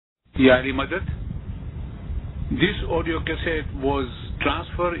Yari Madad. This audio cassette was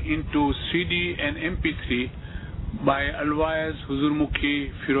transferred into CD and MP3 by Alwaeza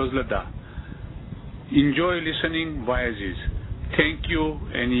Huzurmukhi Firozlada. Enjoy listening, Wa'azis. Thank you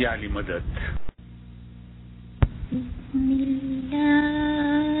and Yali Madad.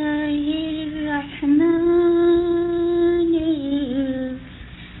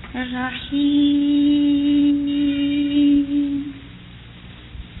 Bismillahirrahmanirrahim.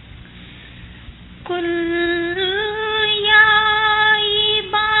 Qul ya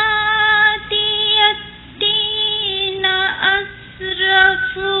ibadiyattina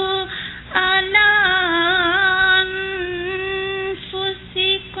asrafu ala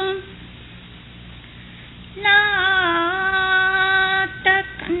anfusikum la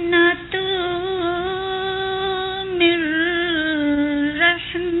taqnatu min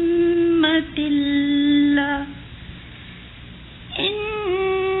rahmatillah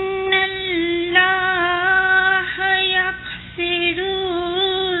innallaha yaghfiru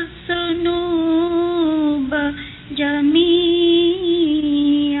dhunuba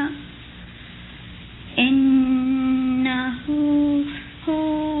jami'a innahu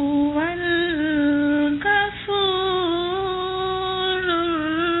huwal ghafurur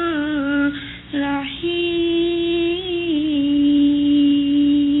rahim.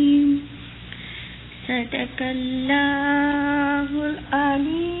 Sadaqallahul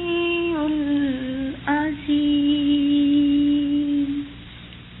aliyyul azim.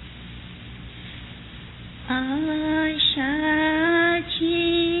 Ashaji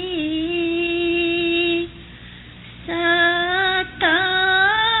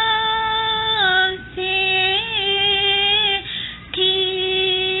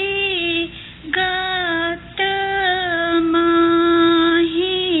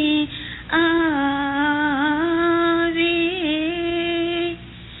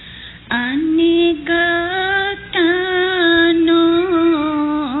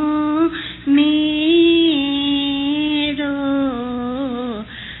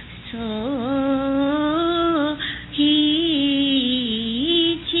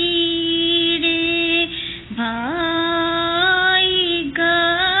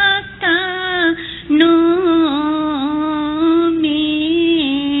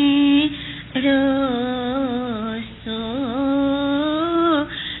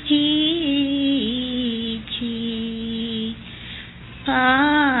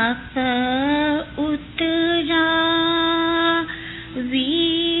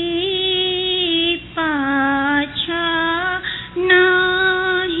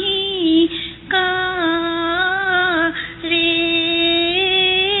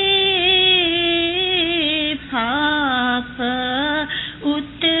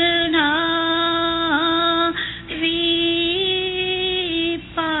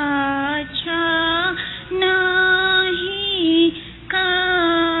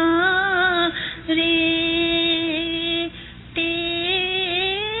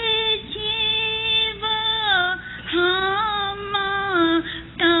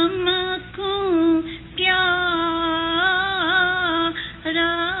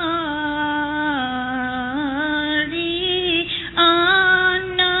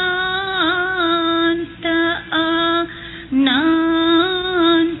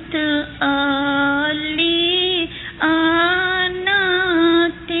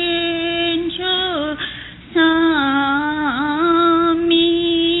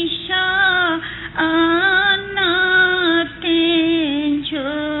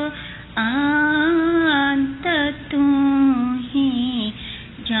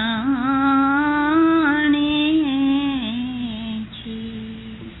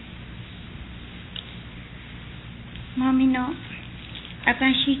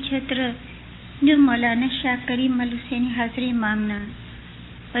आकाशी छत्र जो मौलाना शाह करीम अल हुसैनी हाज़री मांगना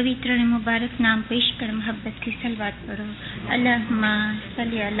पवित्र और मुबारक नाम पेश कर मोहब्बत की सलवात पढ़ो। अल्लाहुम्मा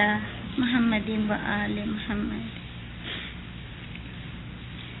सल्ली अला मुहम्मदिन व आले मुहम्मद।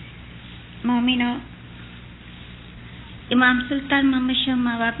 मोमिनो, इमाम सुल्तान मोहम्मद शाह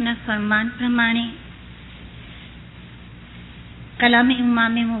बापना फरमान प्रमाणे कलामे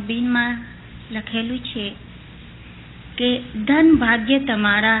इमामे मुबीन में लखेलू छे કે ધન ભાગ્ય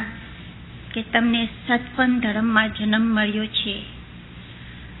તમારા કે તમને સત્પન ધર્મમાં જન્મ મળ્યો છે,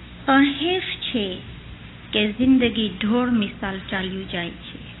 પણ હેફ છે કે જિંદગી ઢોળ મિસાલ ચાલ્યું જાય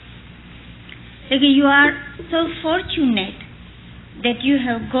છે. Like you are so fortunate that you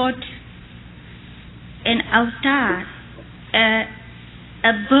have got an avatar,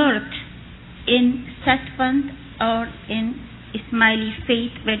 a birth in Satpant or in Ismaili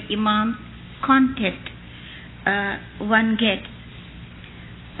faith where Imam's contact one gets.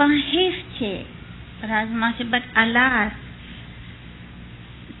 પણ હેફ છે, રાજમાં છે, બટ અલાસ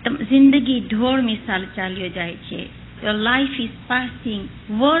જિંદગી ઢોળ મિસાલ ચાલ્યો જાય છે. Your life is passing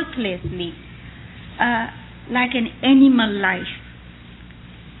worthlessly, like an animal life.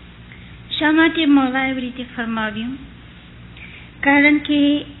 શા માટે મોલા એવી રીતે ફરમાવ્યું? કારણ કે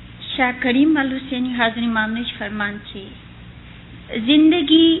શાહ કરીમ અલુસેની હાજરીમાં અમને જ ફરમાન છે,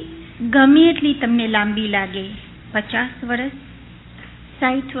 જિંદગી ગમે એટલી તમને લાંબી લાગે, 50 વર્ષ,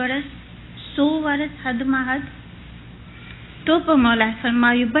 60 વર્ષ, 100 વર્ષ હદમાં હદ, તો પણ મોલાએ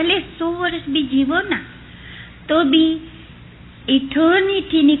ફરમાવ્યું ભલે 100 વર્ષ બી જીવો ના, તો બી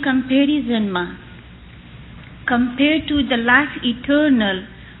ઇટર્નિટીની કમ્પેરિઝનમાં, compare to the life eternal,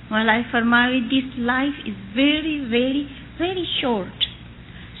 મોલાએ ફરમાવ્યું this life is very very very short.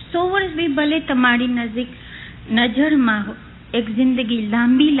 100 વર્ષ બી ભલે તમારી નજરમાં એક જિંદગી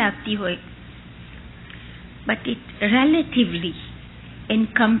લાંબી લાગતી હોય, but it relatively in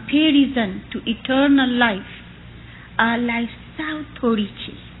comparison two eternal life, આ લાઈફ સાવ થોડી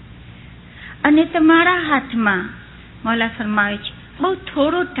છે. અને તમારા હાથમાં મોલા ફરમાવે છે બહુ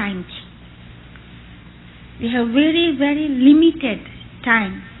થોડો ટાઈમ છે. We have very very limited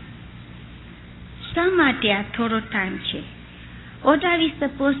time. શા માટે આ થોડો ટાઈમ છે? What are we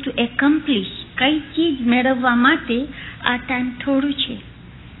supposed to accomplish? કઈ ચીજ મેળવવા માટે આ ટાઈમ થોડું છે?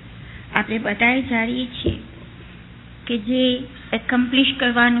 આપણે બધાએ જાણીએ છીએ કે જે એકમ્પ્લિશ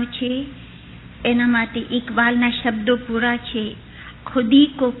કરવાનું છે એના માટે ઇકબાલના શબ્દો પૂરા છે, खुदी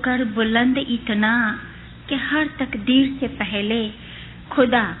को कर बुलंद इतना कि हर तकदीर से पहले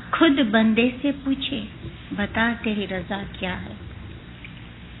खुदा खुद बंदे से पूछे बता तेरी रजा क्या है.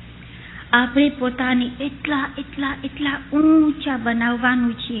 આપણે પોતાને એટલા એટલા એટલા ઊંચા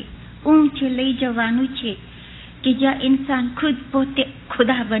બનાવવાનું છે, ઊંચે લઈ જવાનું છે કે જ્યાં ઇન્સાન ખુદ પોતે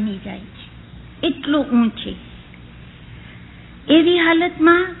ખુદા બની જાય છે, એટલો ઊંચે. એવી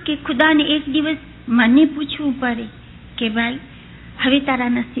હાલતમાં કે ખુદાને એક દિવસ મને પૂછવું પડે કે ભાઈ હવે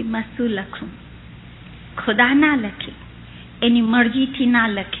તારા નસીબમાં શું લખું? ખુદા ના લખે, એની મરજીથી ના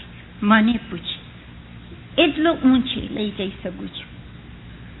લખે, મને પૂછે. એટલો ઊંચે લઈ જઈ શકું છું.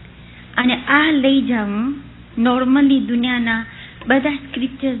 અને આ લઈ જવું નોર્મલી દુનિયાના બધા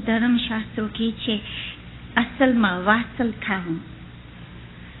સ્ક્રિપ્ચર્સ ધર્મશાસ્ત્રો કહે છે અસલમાં વાસલ થવું,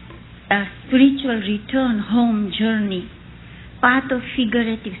 spiritual return home journey, path of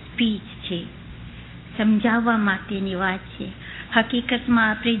figurative speech છે, સમજાવવા માટેની વાત છે. હકીકતમાં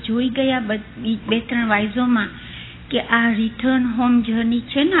આપણે જોઈ ગયા 2-3 વાઇઝોમાં કે આ રિટર્ન હોમ જર્ની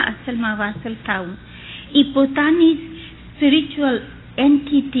છે ને અસલમાં વાસલ થવું, એ પોતાની સ્પિરિચ્યુઅલ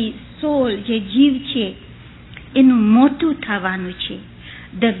એન્ટિટી સોલ જે જીવ છે એનું મોટું થવાનું છે.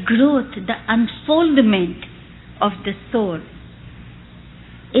 The growth, the અનફોલ્ડમેન્ટ of the સોલ,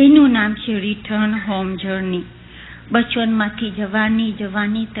 એનું નામ છે રિટર્ન હોમ જર્ની. બચપનમાંથી જવાની,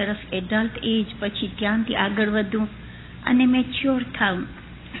 જવાની તરફ એડલ્ટ એજ, પછી ત્યાંથી આગળ વધવું અને મેચ્યોર થવું,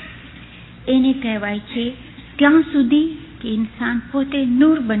 એને કહેવાય છે ત્યાં સુધી કે ઇન્સાન પોતે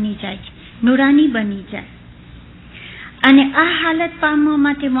નૂર બની જાય છે, નૂરાની બની જાય. અને આ હાલત પામવા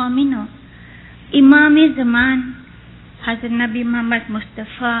માટે મોમિનો ઇમામે ઝમાન હઝરત નબી મુહમ્મદ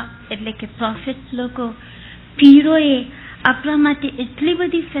મુસ્તફા એટલે કે પ્રોફેટ્સ લોકો, પીરોએ આપણા માટે એટલી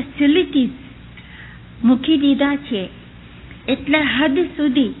બધી ફેસિલિટીઝ મૂકી દીધા છે, એટલા હદ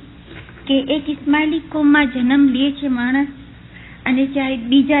સુધી કે એક ઇસ્માઇલી કોમમાં જન્મ લે છે માણસ, અને જ્યારે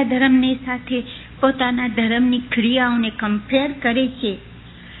બીજા ધર્મની સાથે પોતાના ધર્મની ક્રિયાઓને કમ્પેર કરે છે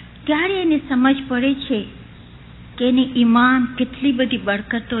ત્યારે એને સમજ પડે છે કે એને ઇમામ કેટલી બધી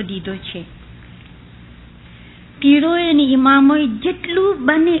બરકતો દીધો છે. પીરોએ અને ઇમામોએ જેટલું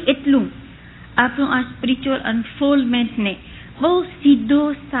બને એટલું આપણું આ સ્પિરિચ્યુઅલ અનફોલ્ડમેન્ટને બહુ સીધો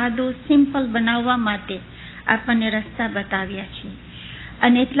સાદો સિમ્પલ બનાવવા માટે આપણને રસ્તા બતાવ્યા છે.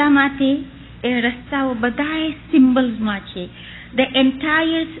 અને એટલા માટે એ રસ્તાઓ બધા સિમ્બલ્સમાં છે. The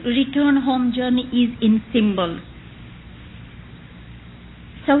entire return home journey is in symbols.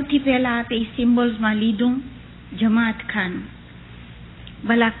 સૌથી પહેલા આપણે એ સિમ્બલ્સમાં લીધું જમાત ખાનું.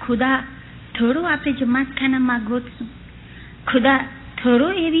 ભલા ખુદા થોડો આપણે જમાત ખાનામાં ગોતશું? ખુદા થોડો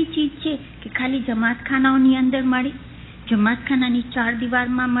એવી ચીજ છે કે ખાલી જમાત ખાનાઓની અંદર મળે, જમાત ખાનાની 4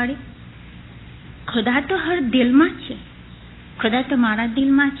 દીવારમાં મળે? ખુદા તો હર દિલમાં છે. ખુદા તો મારા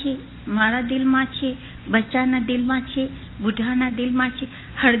દિલમાં છે, મારા દિલમાં છે, બચ્ચાના દિલમાં છે, બુઢાના દિલમાં છે,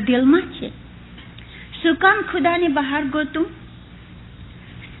 હર દિલમાં છે. શું કામ ખુદાને બહાર ગોતું?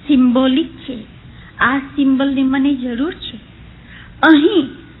 સિમ્બોલિક છે. આ સિમ્બલની મને જરૂર છે. અહીં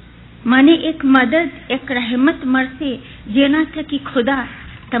મને એક મદદ, એક રહેમત મળશે જેના થકી ખુદા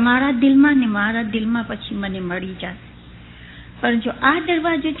તમારા દિલમાં ને મારા દિલમાં પછી મને મળી જશે. પણ જો આ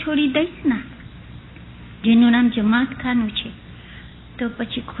દરવાજો છોડી દઈશ ના, જેનું નામ જમાત ખાનું છે, તો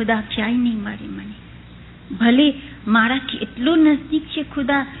પછી ખુદા ક્યાંય નહીં મળે મને. ભલે મારાથી એટલું નજદીક છે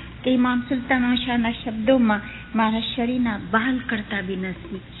ખુદા કે ઇમામ સુલતાન શાહના શબ્દોમાં મારા શરીરના બાલ કરતા બી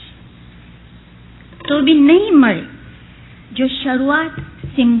નજદીક છે, તો બી નહીં મળે જો શરૂઆત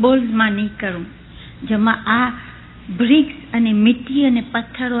સિમ્બોલ્સમાં નહીં કરું, જેમાં આ બ્રિક્સ અને મિટ્ટી અને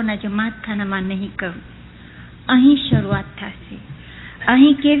પથ્થરોના જમાતખાનામાં નહીં કરું. અહીં શરૂઆત થશે.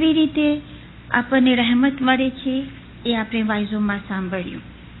 અહીં કેવી રીતે આપણને રહેમત મળે છે એ આપણે વાઇઝોમાં સાંભળ્યું.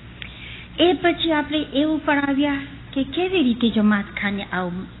 એ પછી આપણે એવું પણ આવ્યા કે કેવી રીતે જમાતખાને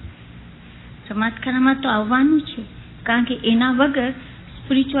આવવું. જમાતખાનામાં તો આવવાનું છે, કારણ કે એના વગર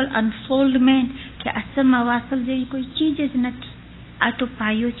સ્પિરિચ્યુઅલ અનફોલ્ડમેન્ટ કે અસલમાં વાસલ જેવી કોઈ ચીજ જ નથી. આ તો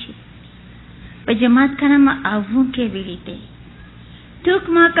પાયો છે. જમાતખાનામાં આવવું કેવી રીતે?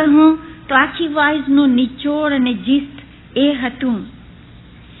 ટૂંકમાં કહું તો આખી વાઇઝનું નિચોડ અને જીસ્ટ એ હતું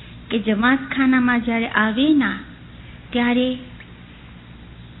કે જમાતખાનામાં જ્યારે આવે ના ત્યારે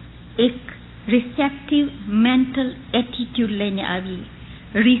એક રિસેપ્ટિવ મેન્ટલ એટીટ્યુડ લઈને આવીએ,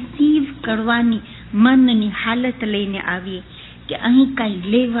 રિસીવ કરવાની મનની હાલત લઈને આવીએ કે અહીં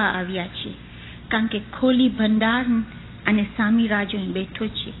કાંઈ લેવા આવ્યા છે, કારણ કે ખોલી ભંડાર અને સામી રાજો બેઠો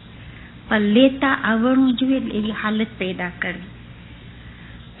છે, પણ લેતા આવડવું જોઈએ એવી હાલત પેદા કરવી.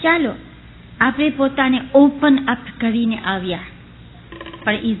 ચાલો આપણે પોતાને ઓપન અપ કરીને આવ્યા,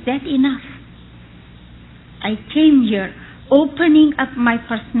 પણ is that enough? I came here opening up my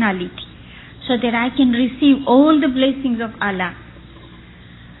personality so that I can receive all the blessings of Allah.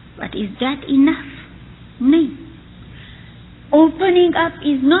 But is that enough? No. Opening up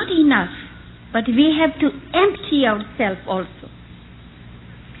is not enough, but we have to empty ourselves also.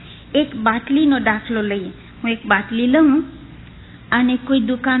 એક બાટલીનો દાખલો લઈએ. હું એક બાટલી લઉં અને કોઈ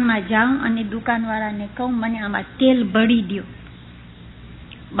દુકાનમાં જાઉં અને દુકાનવાળાને કહું મને આમાં તેલ ભરી દો.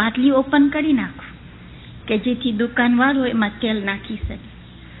 બાટલી ઓપન કરી નાખું કે જેથી દુકાનવાળો એમાં તેલ નાખી શકે.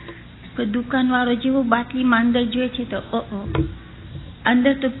 કોઈ દુકાનવાળો જેવો બાટલીમાં અંદર જોઈએ છે તો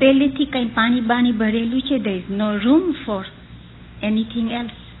અંદર તો પહેલેથી કંઈ પાણી બાણી ભરેલું છે. there is no room for anything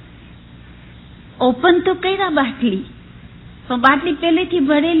else. Open તો કર્યા બાટલી, પણ બાટલી પહેલેથી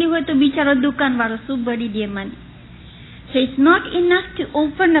ભરેલી હોય તો બિચારો દુકાનવાળો શું ભરી દે મને? So it's not enough to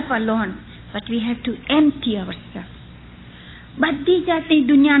open up alone, but we have to empty ourselves. બધી જાતની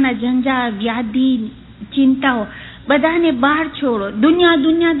દુનિયાના જંજાળ, વ્યાધિ, ચિંતાઓ બધાને બહાર છોડો.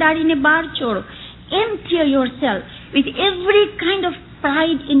 દુનિયાદારીને બહાર છોડો. Empty yourself with every kind of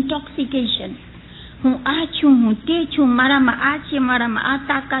pride intoxication. હું આ છું, હું તે છું, મારામાં આ છે, મારામાં આ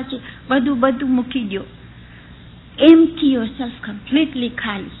તાકાત છે, બધું મૂકી દો. Empty yourself completely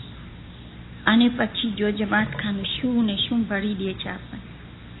ખાલી. અને પછી જો જમાતખાનું શું ને શું ભરી દે છે આપણને.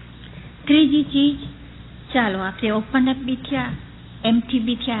 ત્રીજી ચીજ, ચાલો આપણે ઓપન અપ બી થયા, એમ્પ્ટી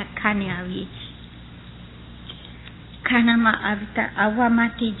બી થયા, ખાને આવીએ છીએ. ખાનામાં આવવા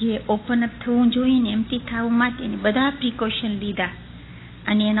માટે જે ઓપન અપ થવું જોઈએ ને એમ્પ્ટી થવું માટે બધા પ્રિકોશન લીધા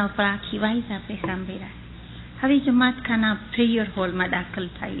અને એના ઉપર આખી વાઇઝ આપણે સાંભળ્યા. હવે જમાતખાના પ્રેયર હોલમાં દાખલ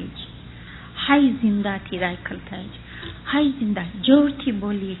થાય છે. હાઈ જિંદાથી દાખલ થાય છે. હાઈ જિંદા જોરથી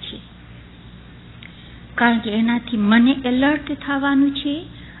બોલીએ છીએ, કારણ કે એનાથી મને એલર્ટ થવાનું છે,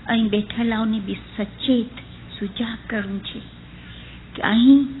 અહીં બેઠેલાઓને બી સચેત સુજાગ કરવું છે કે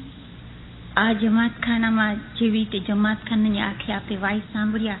અહીં આ જમાતખાનામાં જેવી રીતે જમાતખાનાની આંખે આપણે વાઇઝ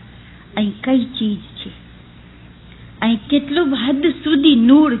સાંભળ્યા, અહીં કઈ ચીજ છે, અહીં કેટલું હદ સુધી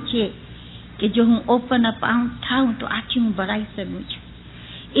નૂર છે કે જો હું ઓપન અપ થાઉં તો આખી હું ભરાઈ શકું છું.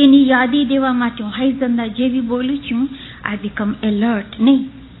 એની યાદી દેવા માટે હું હાઈ જંદા જેવી બોલું છું, આઈ બીકમ એલર્ટ. નહીં,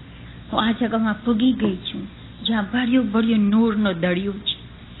 હું આ જગામાં પૂગી ગઈ છું જ્યાં ભર્યો નૂરનો દરિયો છે.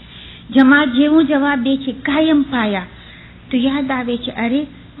 જમાત જેવું જવાબ દે છે કાયમ પાયા, તો યાદ આવે છે અરે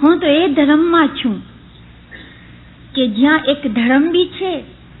હું તો એ ધર્મમાં છું કે જ્યાં એક ધર્મ બી છે,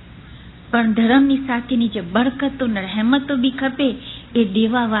 પણ ધર્મની સાથેની જે બરકતો ને રહેમતો બી ખપે એ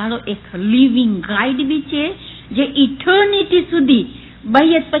દેવા વાળો એક લિવિંગ ગાઈડ બી છે, જે ઇટર્નિટી સુધી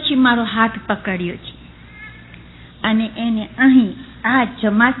બૈયત પછી મારો હાથ પકડ્યો છે અને એને અહીં આ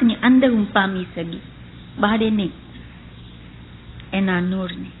જમાતની અંદર હું પામી શકી, બારે નહીં. એના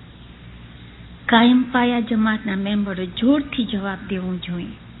નૂરને કાયમ પાયા જમાતના મેમ્બરો જોરથી જવાબ દેવું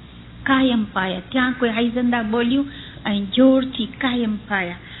જોઈએ. કાયમ પાયા, ત્યાં કોઈ હાઈઝંદા બોલ્યું, અહીં જોરથી કાયમ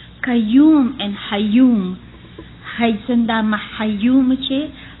પાયા. કયુમ એન્ડ હયુમ. હાઈઝંદામાં હયુમ છે,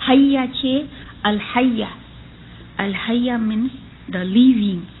 હૈયા છે, અલહૈયા. અલહૈયા મીન્સ ધ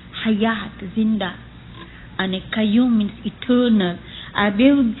લિવિંગ, હયાત જિંદા, અને કયુમ means eternal.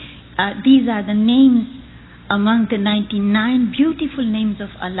 These are the names among the 99 beautiful names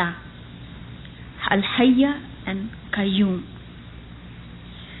of Allah. Al-Hayya and Qayyum.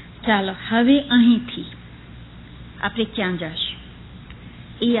 ચાલો હવે અહીંથી આપણે ક્યાં જશું?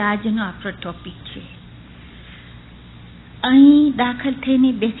 એ આજનો આપણો ટોપિક છે. અહીં દાખલ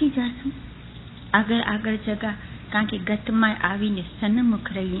થઈને બેસી જશું, આગળ જગા, કારણ કે ગતમાં આવીને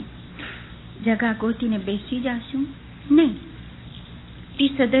સન્મુખ રહીએ, જગા ગોતીને બેસી જશું નહીં. તે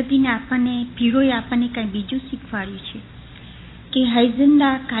સદતીને આપણને પીરોએ આપણને કંઈ બીજું શીખવાડ્યું છે કે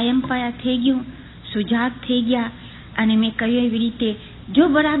હૈઝંદા કાયમ પાયા થઈ ગયું, સુજાગ થઈ ગયા. અને મેં કહ્યું એવી રીતે જો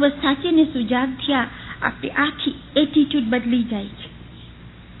બરાબર સાચે ને સુજાગ થયા, આપણી આખી એટીટ્યુડ બદલી જાય છે.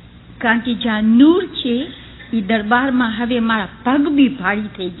 કારણ કે જ્યાં નૂર છે એ દરબારમાં હવે મારા પગ બી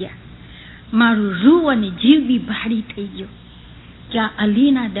ભારી થઈ ગયા, મારું રૂહ અને જીવ બી ભારી થઈ ગયો. ત્યાં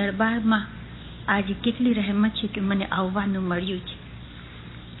અલીના દરબારમાં આજે કેટલી રહેમત છે કે મને આવવાનું મળ્યું છે.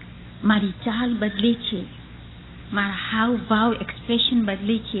 મારી ચાલ બદલે છે, મારા હાવ ભાવ એક્સપ્રેશન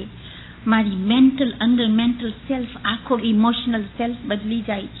બદલે છે, મારી મેન્ટલ સેલ્ફ, આખો ઇમોશનલ સેલ્ફ બદલી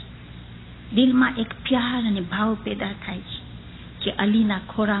જાય છે. દિલમાં એક પ્યાર અને ભાવ પેદા થાય છે કે અલીના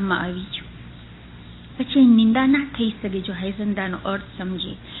ખોરામાં આવી છું. પછી નિંદા ના થઈ શકે જો હૈઝંદાનો અર્થ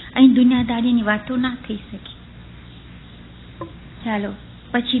સમજે. અહીં દુનિયાદારીની વાતો ના થઈ શકે. ચાલો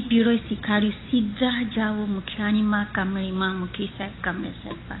પછી પીરોએ શીખાડ્યું, સીધા જાઓ મુખિયાનીમાં કમળીમાં મુખી સાહેબ કમળે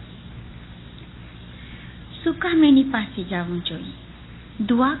સાહેબ પાસે. શું કામ એની પાસે જવું જોઈએ?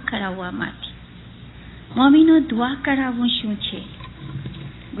 દુઆ કરાવવા માટે. મમ્મીનો દુઆ કરાવવું શું છે?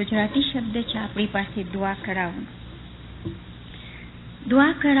 ગુજરાતી શબ્દ છે આપણી પાસે દુઆ કરાવવું.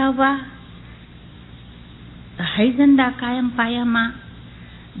 દુઆ કરાવવા હૈઝંદા કાયમ પાયામાં,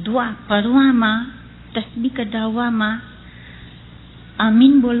 દુઆ પઢવામાં, તસ્બીહ કઢાવવામાં,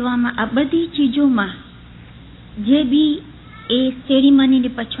 આમીન બોલવામાં, આ બધી ચીજોમાં જે બી એ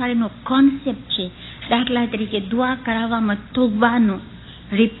સેરેમનીની પછવાડીનો કોન્સેપ્ટ છે. દાખલા તરીકે દુઆ કરાવવામાં તોબાનો,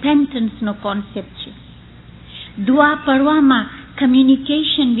 રિપેન્ટન્સનો કોન્સેપ્ટ છે. દુઆ પઢવામાં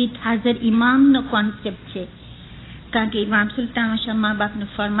કમ્યુનિકેશન વિથ હાજર ઇમામનો કોન્સેપ્ટ છે. કારણ કે ઇમામ સુલતાન શાહ મા બાપનું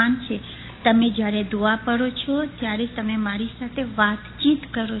ફરમાન છે, તમે જ્યારે દુઆ પઢો છો ત્યારે તમે મારી સાથે વાતચીત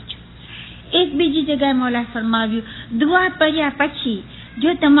કરો છો. એક બીજી જગ્યાએ મૌલા ફરમાવ્યું, દુઆ પઢ્યા પછી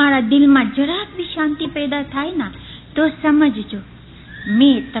જો તમારા દિલમાં જરાક બી શાંતિ પેદા થાય ને તો સમજજો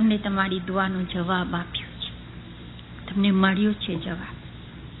મેં તમને તમારી દુઆનો જવાબ આપ્યો છે, તમને મળ્યો છે જવાબ.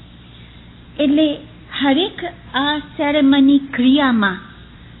 એટલે હરેક આ સેરેમની ક્રિયામાં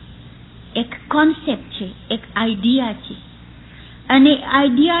એક કોન્સેપ્ટ છે, એક આઈડિયા છે, અને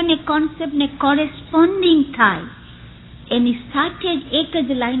આઈડિયા ને કોન્સેપ્ટ ને કોરેસ્પોન્ડિંગ થાય એની સાથે જ એક જ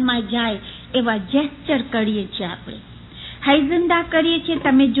લાઈનમાં જાય એવા જેસ્ચર કરીએ છીએ આપણે. હૈઝંદા કરીએ છીએ.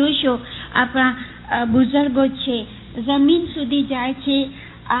 તમે જોશો આપણા બુઝુર્ગો છે જમીન સુધી જાય છે,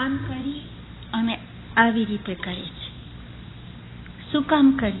 આમ કરી અને આવી રીતે કરે છે. શું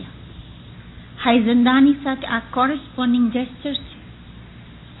કામ કર્યા? હૈઝંદાની સાથે આ કોરેસ્પોન્ડિંગ જેસ્ચર છે.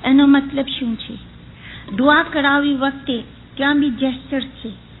 એનો મતલબ શું છે? દુઆ કરાવી વખતે ત્યાં બી જેસ્ચર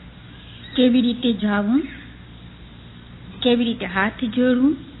છે. કેવી રીતે જાવું, કેવી રીતે હાથ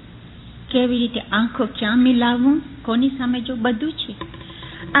જોડવું, કેવી રીતે આંખો ક્યાં મિલાવવું, કોની સામે જો, બધું છે.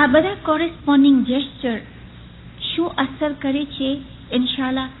 આ બધા કોરેસ્પોન્ડિંગ જેસ્ચર શું અસર કરે છે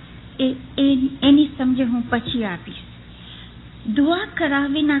ઇન્શાલ્લાહ એની સમજ હું પછી આપીશ. દુઆ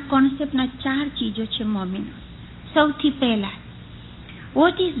કરાવીના કોન્સેપ્ટના 4 ચીજો છે મોમિનો. સૌથી પહેલા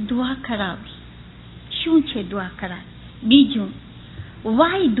વોટ ઇઝ દુઆ કરાવી, શું છે દુઆ કરાવી. બીજું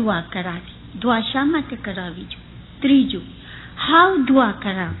વાય દુઆ કરાવી, દુઆ શા માટે કરાવી જો. ત્રીજું હાઉ દુઆ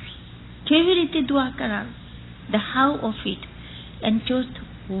કરાવી, કેવી રીતે દુઆ કરાવી, the how of it. And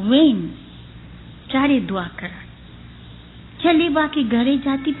ચોથું વેન, ક્યારે દુઆ કરાવી. છેલ્લી બાકી ઘરે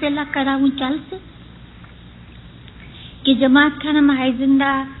જાતી પહેલા કરાવવું ચાલશે કે જમાતખાનામાં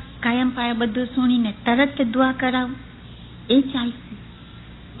હૈઝંદા કાયમ પાયા બધું સુણીને તરત દુઆ કરાવું એ ચાલશે?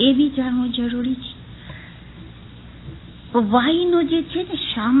 એ બી જાણવું જરૂરી છે. વાયનો જે છે ને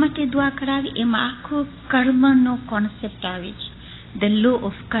શા માટે દુઆ કરાવી, એમાં આખો કર્મનો કોન્સેપ્ટ આવે છે, ધ લો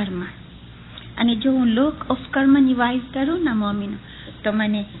ઓફ કર્મ. અને જો હું લો ઓફ કર્મની વાઇઝ કરું ને મોમીનો, તો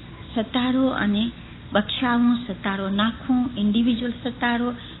મને સતારો અને બક્ષાવું, સતારો નાખવું, ઇન્ડિવિજ્યુઅલ સતારો,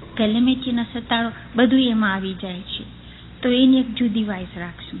 કેલેમિટીના સતારો, બધું એમાં આવી જાય છે. તો એની એક જુદી વાઇઝ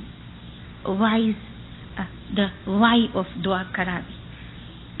રાખશું, વાઇઝ ધ વાય ઓફ દુઆ કરાવી.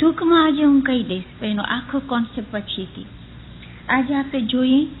 ટૂંકમાં આજે હું કહી દઈશ, એનો આખો કોન્સેપ્ટ પછીથી. આજે આપણે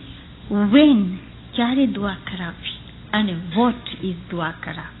જોઈએ વેન, ક્યારે દુઆ કરાવી, અને વોટ ઇઝ દુઆ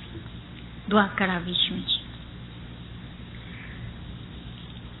કરાવી. દુઆ કરાવી શું છે?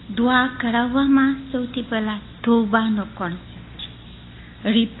 દુઆ કરાવવામાં સૌથી પહેલા તૌબાનો કોન્સેપ્ટ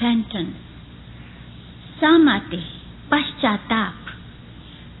છે, રિપેન્ટન્સ. શા માટે? પશ્ચાતાપ.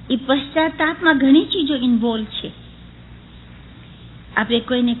 એ પશ્ચાતાપમાં ઘણી ચીજો ઇન્વોલ્વ છે. આપણે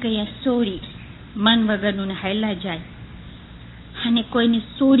કોઈને કહીએ સોરી, મન વગરનું ને હેલા જાય. અને કોઈને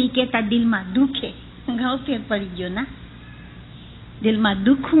સોરી કહેતા દિલમાં દુખે, ઘણો ફેર પડી ગયો ના. દિલમાં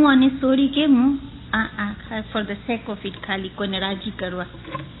દુખવું અને સોરી કહેવું, for the sec of it, ખાલી કોઈને રાજી કરવા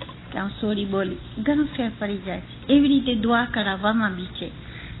કે હું સોરી બોલી, ઘણો ફેર પડી જાય છે. એવી રીતે દુઆ કરાવવામાં બી છે.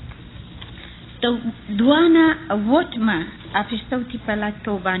 તો દુઆના વોટમાં આપણે સૌથી પહેલા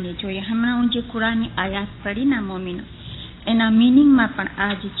તોબાને જોઈએ. હમણાં હું જે કુરાનની આયાત પડી ના મોમીનો, એના મિનિંગમાં પણ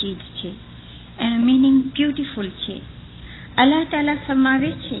આ જ ચીજ છે. એનું મિનિંગ બ્યુટીફુલ છે. અલ્લાહ તાલા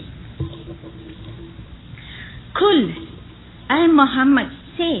ફરમાવે છે, ખુલ ay Muhammad,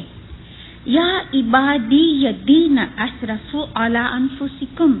 say, Ya ibadi yadina asrafu ala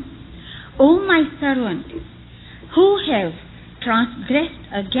anfusikum, O my servant, who have transgressed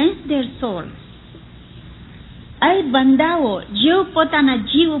against their souls. ay બંદાઓ જેઓ પોતાના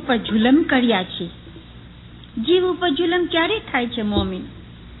જીવ ઉપર જુલમ કર્યા છે. જીવ ઉપર જુલમ ક્યારે થાય છે મોમીન?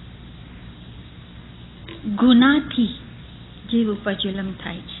 ગુનાથી જીવ ઉપર જુલમ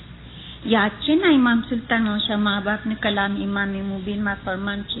થાય છે. યાદ છે ને ઇમામ સુલતાન ઓશા મા બાપને કલામ ઇમામ મુબીનમાં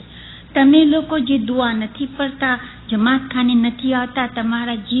ફરમાન છે, તમે લોકો જે દુઆ નથી પડતા, જમાત ખાને નથી આવતા,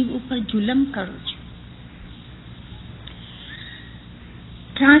 તમારા જીવ ઉપર જુલમ કરો છો.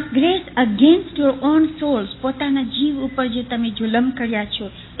 ટ્રાન્સગ્રેસ અગેન્સ્ટ યોર ઓન સોલ્સ, પોતાના જીવ ઉપર જે તમે જુલમ કર્યા છો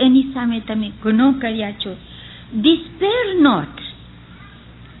એની સામે તમે ગુનો કર્યા છો. ડિસ્પેર નોટ,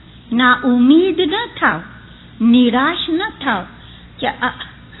 ના ઉમ્મીદ ન થાવ, નિરાશ ન થાવ કે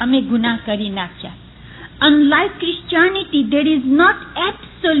અમે ગુનાહ કરી નાખ્યા. Unlike Christianity, there is not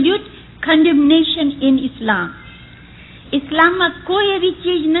absolute condemnation in Islam. ઇસ્લામમાં કોઈ એવી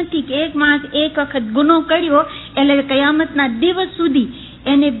ચીજ નથી કે એક માણસ એક વખત ગુનો કર્યો એટલે કયામતના દિવસ સુધી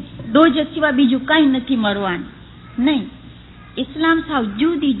એને દોજખ સિવાય બીજું કાંઈ નથી મળવાનું. નહીં, ઇસ્લામ સાવ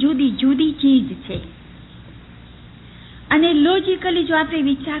જુદી જુદી જુદી ચીજ છે. અને લોજિકલી જો આપણે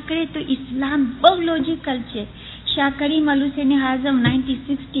વિચાર કરીએ તો ઇસ્લામ બહુ લોજિકલ છે. શાહ કરીમ અલ હુસૈન હાઝમ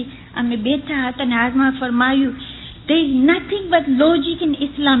 1960 અમે બેઠા હતા અને હાજમાં ફરમાયું, there is nothing but logic in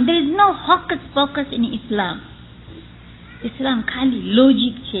Islam, there is no hocus pocus in Islam. ઇસ્લામ ખાલી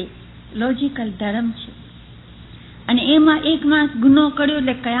લોજિક છે, લોજિકલ ધર્મ છે. અને એમાં એક માણસ ગુનો કર્યો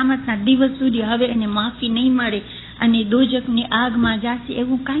એટલે કયામતના દિવસ સુધી હવે એને માફી નહીં મળે અને દોજખની આગમાં જશે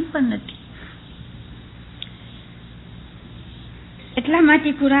એવું કાંઈ પણ નથી. એટલા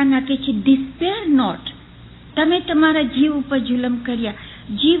માટે કુરાનમાં કહે છે, ડિસ્પેર નોટ, તમે તમારા જીવ ઉપર જુલમ કર્યા.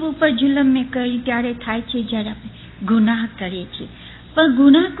 જીવ ઉપર જુલમ મેં કરી ત્યારે થાય છે જ્યારે આપણે ગુનાહ કરીએ છીએ. પણ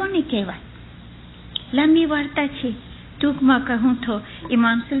ગુનાહ કોને કહેવાય? લાંબી વાર્તા છે, ટૂંકમાં કહું તો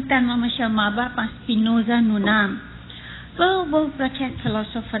ઇમામ સુલતાન મોહમ્મદ શાહ મા બાપા સ્પિનોઝાનું નામ બહુ પ્રખ્યાત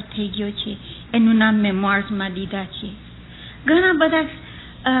ફિલોસોફર થઈ ગયો છે. એનું નામ મેં મોર્સમાં દીધા છે. ઘણા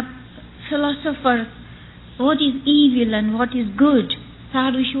બધા philosopher what is evil and what is good,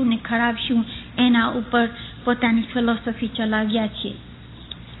 સારું શું ને ખરાબ શું, એના ઉપર પોતાની ફિલોસોફી ચલાવ્યા છે.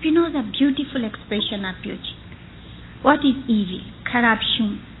 સ્પિનોઝા બ્યુટીફુલ એક્સપ્રેશન આપ્યું છે. વોટ ઇઝ ઇવિલ, ખરાબ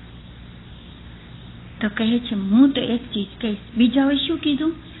શું? તો કહે છે, હું તો એક ચીજ કહીશ. બીજાઓએ શું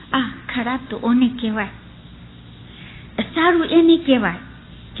કીધું? ખરાબ તો ઓને કહેવાય, સારું એને કહેવાય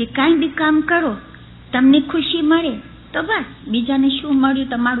કે કાંઈ બી કામ કરો તમને ખુશી મળે તો બસ, બીજાને શું મળ્યું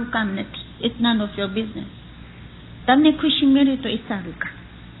તમારું કામ નથી. It's none of your business. તમને ખુશી મળે તો એ સારું કામ.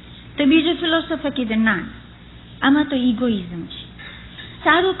 તો બીજો ફિલોસોફર કીધું, ના, આમાં તો ઇગોઇઝમ છે.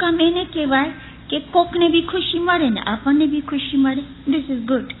 સારું કામ એને કહેવાય કે કોકને બી ખુશી મળે ને આપણને બી ખુશી મળે, ધીસ ઇઝ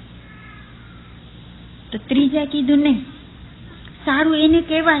ગુડ. તો ત્રીજા કીધું, નહીં, સારું એને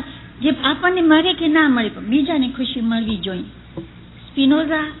કહેવાય જે આપણને મળે કે ના મળે પણ બીજાને ખુશી મળવી જોઈએ.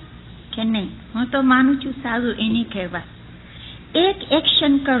 સ્પિનોઝા કે નહીં, હું તો માનું છું સારું એને કહેવાય. એક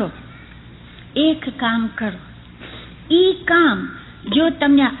એક્શન કરો, એક કામ કરો, એ કામ જો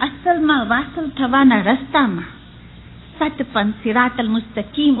તમને અસલમાં વાસલ થવાના રસ્તામાં સતપંથ સિરાતલ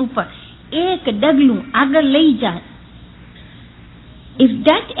મુસ્તકીમ ઉપર એક ડગલું આગળ લઈ જાય, if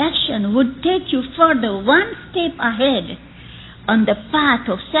that action would take you further, one step ahead on the path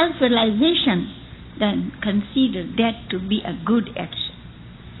of self-realization, then consider that to be a good action.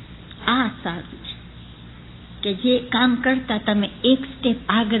 આ સારું છે કે જે કામ કરતા તમે એક સ્ટેપ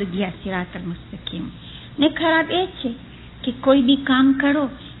આગળ ગયા સિરાતલ મુસ્તકીમ. ને ખરાબ એ છે કે કોઈ બી કામ કરો,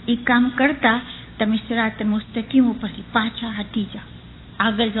 એ કામ કરતા તમે સિરાતલ મુસ્તકીમ ઉપરથી પાછા હટી જાઓ,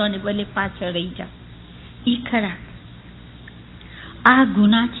 આગળ જવાને બદલે પાછળ રહી જાઓ, એ ખરાબ. આ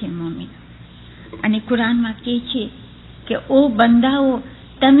ગુનાહ છે મોમીન. અને કુરાનમાં કહે છે કે ઓ બંદાઓ,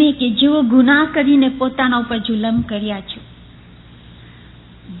 તમે કે જેઓ ગુનાહ કરીને પોતાના ઉપર જુલમ કર્યા છો,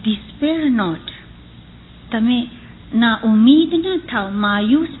 ડિસ્પેર નોટ, તમે ના ઉમ્મીદ ન થાવ,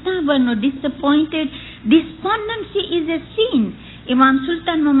 માયુસ ના બનો, ડિસઅપોઇન્ટેડ. ડિસ્પોન્ડન્સી is A sin. ઇમામ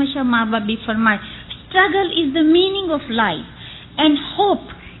સુલતાન મોહમ્મદ શાહ મા બાબી ફરમાય, struggle is the meaning of life. And hope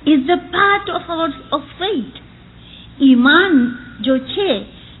is the part of faith. ઈમાન જો છે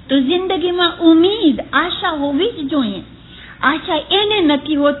તો જિંદગીમાં ઉમ્મીદ, આશા હોવી જ જોઈએ. આશા એને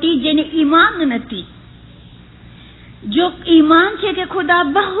નથી હોતી જેને ઈમાન નથી. જો ઈમાન છે કે ખુદા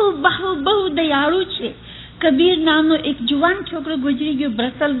બહુ બહુ બહુ દયાળુ છે. કબીર નામનો એક જુવાન છોકરો ગુજરી ગયો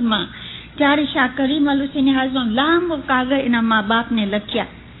બ્રસેલ્સમાં, ત્યારે શાહ કરીમ અલ હુસૈની હાજરમાં લાંબો કાગળ એના મા બાપને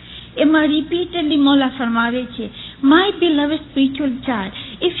લખ્યા. એમાં રિપીટેડલી મૌલા ફરમાવે છે, My beloved spiritual child,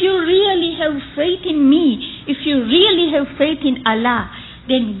 if you really have faith in me, if you really have faith in Allah,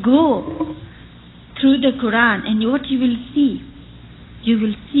 then go through the Quran and what you will see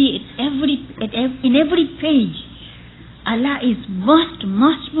in every page, Allah is most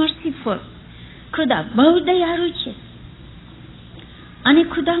merciful. ખુદા બહુ દયાળુ છે અને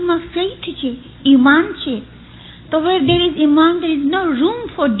ખુદામાં faith છે, ઈમાન છે. તો where there is iman, there is no room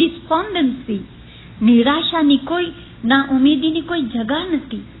for despondency. નિરાશાની કોઈ, ના ઉમેદીની કોઈ જગા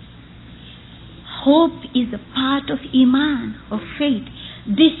નથી. Hope is a part of iman, of faith.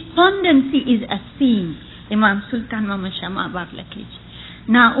 Despondency is a sin. ઇમામ સુલતાન મોહમ્મદ શાહ મહાબાપ લખે છે,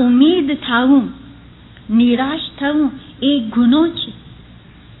 ના ઉમેદ થવું, નિરાશ થવું એ ગુનો છે.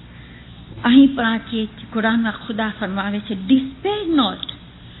 અહીં પણ આ કે કુરાનમાં ખુદા ફરમાવે છે, despair not,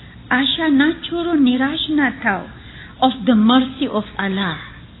 આશા ના છોડો, નિરાશ ના થાઓ, of the mercy of Allah.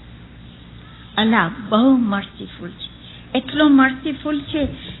 Allah બહુ મર્સીફુલ છે. એટલો મર્સીફુલ છે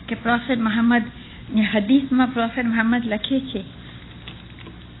કે પ્રોફેટ મહમ્મદ હદીસમાં પ્રોફેટ મહમ્મદ લખે છે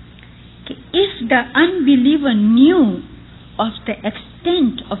કે if the unbeliever knew of the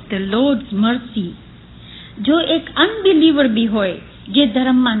extent of the Lord's mercy, જો એક અનબિલીવર બી હોય, જે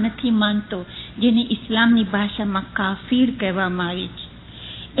ધર્મમાં નથી માનતો, જેને ઇસ્લામની ભાષામાં કાફીર કહેવામાં આવે છે,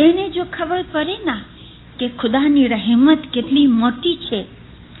 એને જો ખબર પડે ના કે ખુદાની રહેમત કેટલી મોટી છે,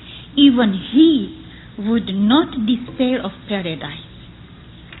 even he would not despair of paradise.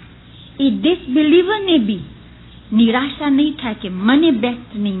 એ ડિસબિલીવરને બી નિરાશા નહીં થાય કે મને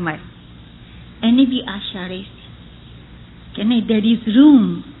બેસ્ટ નહીં મળે, એને બી આશા રહેશે કે નહીં, there is room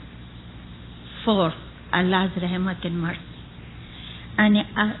for Allah's rahmat and mercy. અને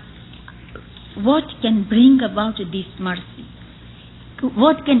what can bring about this mercy?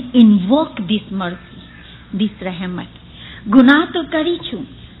 What can invoke this mercy, this rahmat? ગુનાહ તો કરી છું,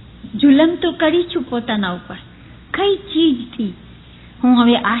 જુલમ તો કરી છું પોતાના ઉપર, કઈ ચીજથી હું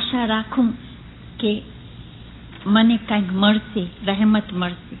હવે આશા રાખું કે મને કંઈક મળશે, રહેમત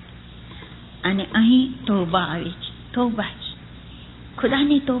મળશે? અને અહીં તોબા આવે છે, તોબા છે.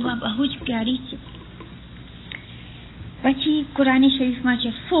 ખુદાની તોબા બહુ જ પ્યારી છે. પછી કુરાન શરીફમાં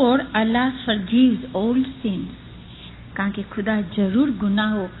છે, for Allah forgives all sins, કારણ કે ખુદા જરૂર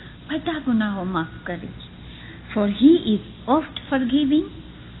ગુનાહો, બધા ગુનાહો માફ કરે છે. For he is oft forgiving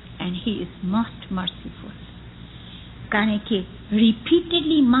and he is most merciful. કારણ કે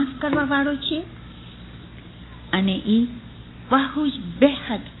રિપીટેડલી માફ કરવા વાળો છે અને એ બહુ જ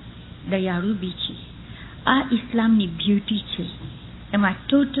બેહદ દયાળુ બી છે. આ ઇસ્લામની બ્યુટી છે. એમાં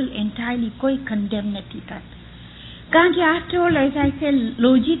ટોટલ એન્ટાયરલી કોઈ કન્ડેમ નથી થતું. કારણ કે આફ્ટર ઓલ એઝ આઈ સે,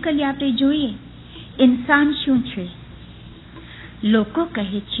 લોજિકલી આપણે જોઈએ ઇન્સાન શું છે. લોકો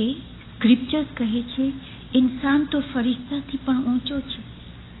કહે છે, સ્ક્રિપ્ચર્સ કહે છે, ઇન્સાન તો ફરિશ્તાથી પણ ઊંચો છે.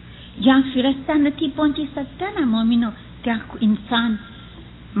 જ્યાં ફિરસ્તા નથી પહોંચી શકતા ના મોમીનો, ત્યાં ઇન્સાન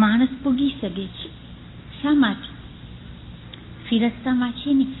માણસ પૂગી શકે છે. શા માટે? ફિરસ્તામાં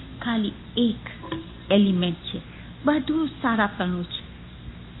છે ને ખાલી એક એલિમેન્ટ છે, બધું સારાપણું છે,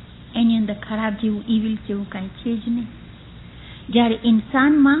 એની અંદર ખરાબ જેવું, ઇવિલ જેવું કાંઈ છે જ નહીં. જ્યારે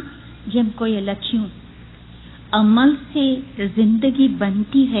ઇન્સાનમાં જેમ કોઈએ લખ્યું, અમલ से जिंदगी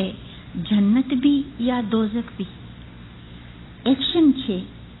बनती है जन्नत भी या दोजख भी. एक्शन છે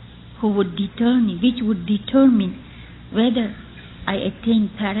which would determine whether I attain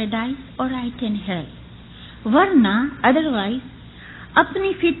paradise or I attain hell. वरना otherwise अपनी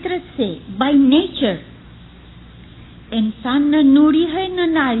फितरत से by nature इंसान न नूरी है न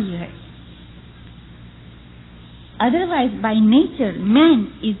नारी है. Otherwise by nature man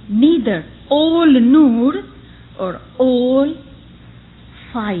is neither all noor or all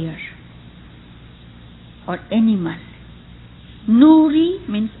fire or animal. Noori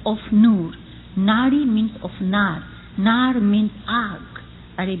means of noor, nari means of nar, nar means આગ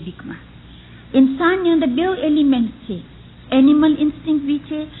અરેબિકમાં. ઇન્સાનની અંદર બે એલિમેન્ટ છે, એનિમલ ઇન્સ્ટિંક્ટ બી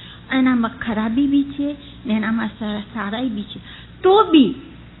છે, એનામાં ખરાબી બી છે ને એનામાં સારાઈ બી છે. તો બી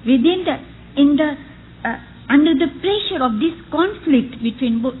under the pressure of this conflict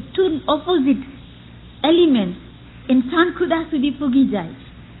between two opposite elements, ઇન્સાન ખુદા સુધી પૂગી જાય.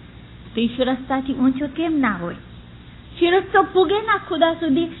 તો એ ફિરસ્તાથી ઊંચો કેમ ના હોય? ફિરસ્તો પૂગે ના ખુદા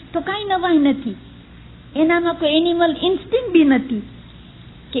સુધી તો કાંઈ નવાઈ નથી. એનામાં કોઈ એનિમલ ઇન્સ્ટિંક્ટ બી નથી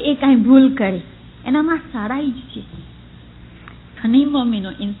કે એ કાંઈ ભૂલ કરે. એનામાં સારાઈ જ છે. નહીં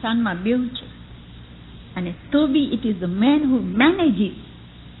મમ્મીનો ઇન્સાનમાં બેવ છે. અને તો B it is the main who મેનેજીસ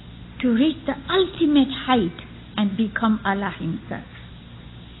to reach the ultimate height and become Allah himself.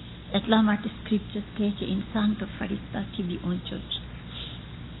 એટલા માટે સ્ક્રિપ્ચર્સ કહે છે ઇન્સાન તો ફરિશ્તાથી બી ઊંચો છે.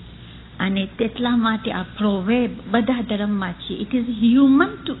 અને તેટલા માટે આ પ્રોવેબ બધા ધર્મમાં છે. It is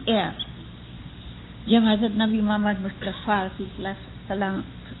human two air. જેમ હઝરત નબી મોહમ્મદ મુસ્તફા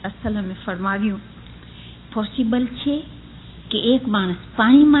સલામે ફરમાવ્યું, પોસિબલ છે કે એક માણસ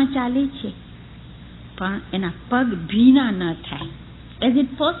પાણીમાં ચાલે છે પણ એના પગ ભીના ન થાય. Is it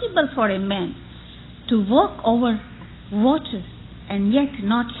possible for a man to walk over water and yet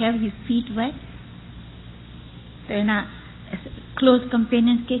not have his feet wet? તો એના ક્લોઝ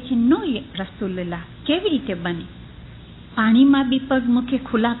કમ્પેનિયન્સ કે છે નો રસૂલુલ્લાહ, કેવી રીતે બને? પાણીમાં બી પગ મૂકે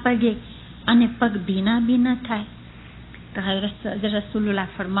ખુલ્લા પગે અને પગ ભીના બી ન થાય. તો હવે રસૂલુલ્લાહ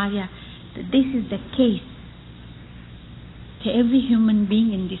ફરમાવ્યા, this is the case to every human being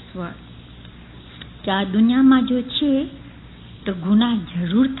in this world. કે આ દુનિયામાં જો છે તો ગુનાહ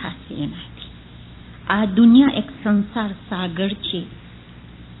જરૂર થશે એનાથી. આ દુનિયા એક સંસાર સાગર છે.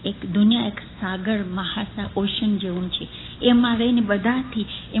 એક દુનિયા એક સાગર ઓશન જેવું છે. એમાં રહીને બધાથી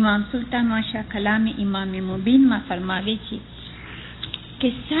ઇમામ સુલતાન શાહ કલામે ઇમામે મુબીનમાં ફરમાવે છે કે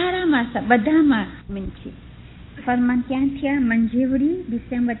સારામાં બધામાં છે. ફરમાન ક્યાં થયા? મંજેવરી,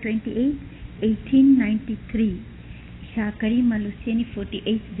 ડિસેમ્બર 28, 1893. શાહ કરીમ અલ હુસૈની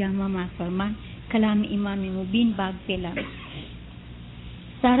 48 જામામાં ફરમાન કલામ ઇમામે મુબીન બાગ પેલા.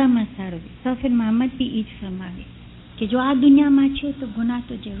 સારામાં સારું સફેદ મોહમ્મદ બી ઈ જ ફરમાવે કે જો આ દુનિયામાં છે તો ગુનાહ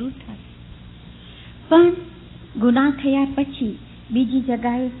તો જરૂર થાય, પણ ગુનાહ થયા પછી બીજી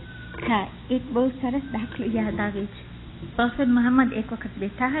જગાએ થાય. એક બહુ સરસ દાખલો યાદ આવે છે. સફેદ મોહમ્મદ એક વખત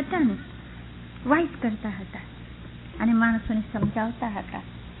બેઠા હતા ને, વાઇસ કરતા હતા અને માણસોને સમજાવતા હતા,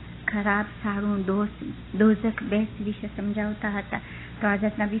 ખરાબ સારું દોઝખ બેસ્ટ વિશે સમજાવતા હતા. તો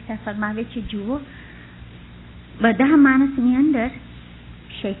હઝરત નબી સાહેબ ફરમાવે છે, જુઓ બધા માણસની અંદર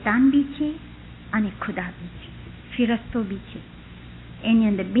શૈતાન બી છે અને ખુદા બી છે, ફિરસ્તો બી છે. એની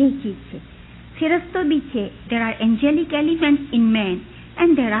અંદર બે ચીજ છે. ફિરસ્તો બી છે, there are angelic elements in man and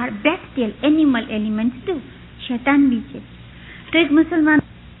there are bestial animal elements too. શૈતાન બી છે. તો એક મુસલમાન,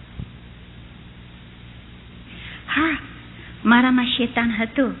 હા મારામાં શૈતાન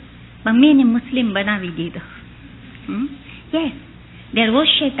હતો પણ મેં એને મુસ્લિમ બનાવી દીધો. Yes, there was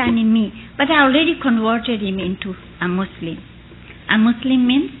shaitan in me, but I already converted him into a Muslim. A Muslim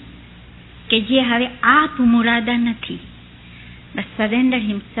means કે જે હવે આપ મુરાદા નથી, but surrender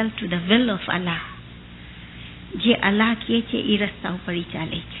himself to the will of Allah. જે અલ્લાહ કહે છે એ રસ્તા ઉપર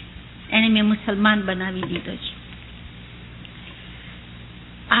ચાલે છે. એને મેં મુસલમાન બનાવી દીધો છે.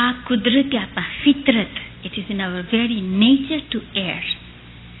 આ કુદરતી આપા ફિતરત, it is in our very nature to err.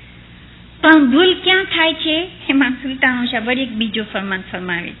 પણ ભૂલ ક્યાં થાય છે? ઇમામ સુલતાન શાહ વળી એક બીજો ફરમાન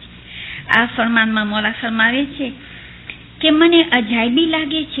ફરમાવે છે. આ ફરમાનમાં મોલા ફરમાવે છે કે મને અજાયબી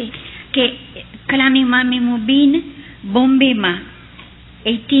લાગે છે કે કલામ ઇમામે મુબીન બોમ્બેમાં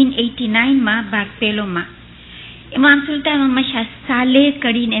 1889માં ભાગ પહેલોમાં ઇમામ સુલતાન શાહ સાલે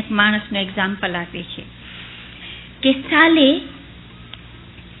કરીને એક માણસનો એક્ઝામ્પલ આપે છે કે સાલે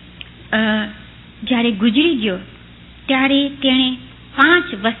જ્યારે ગુજરી ગયો ત્યારે તેણે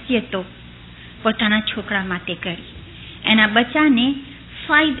 5 વસિયતો પોતાના છોકરા માટે કરી. એના બચ્ચાને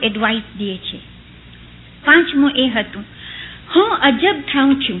 5 એડવાઇસ દે છે. 5મું એ હતું, હું અજબ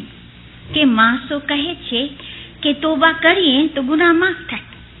થાઉં છું કે માણસો કહે છે કે તોબા કરીએ તો ગુનાહ માફ થાય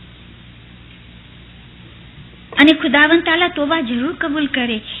અને ખુદાવંદ તાલા તોબા જરૂર કબૂલ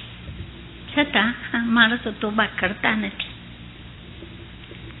કરે છે, છતાં માણસો તોબા કરતા નથી.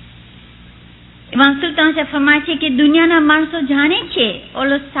 ઇમામ સુલતાન શાહ ફરમાય છે કે દુનિયાના માણસો જાણે છે.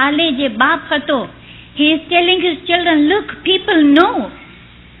 ઓલો સાલે જે બાપ હતો, he is telling his children, look, people know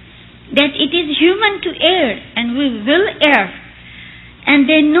that it is human to err and we will err, and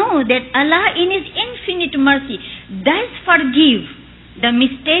they know that Allah in his infinite mercy does forgive the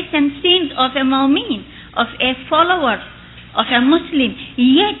mistakes and sins of a mu'min, of a follower, of a Muslim,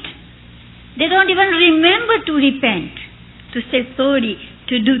 yet they don't even remember to repent, to say sorry,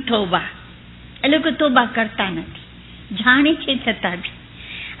 to do tawbah. એ લોકો તોબા કરતા નથી, જાણે છે છતાં બી.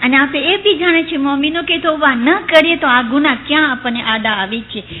 અને આપણે એ બી જાણે છે મોમીનો કે તોબા ન કરીએ તો આ ગુના ક્યાં આપણને આડા આવે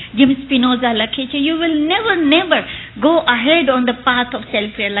છે. જેમ સ્પિનોઝા લખે છે, you will never go ahead on the path of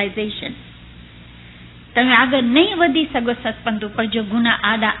self realisation. તમે આગળ નહીં વધી શકો સત્પંથ ઉપર જો ગુના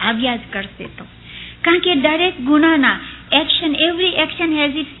આડા આવ્યા જ કરશે તો. કારણ કે દરેક ગુનાના action, every action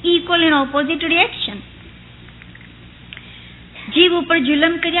has it's equal and opposite reaction. જીવ ઉપર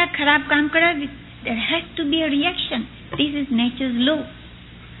જુલમ કર્યા, ખરાબ કામ કર્યા, there has to be a reaction. This is nature's law.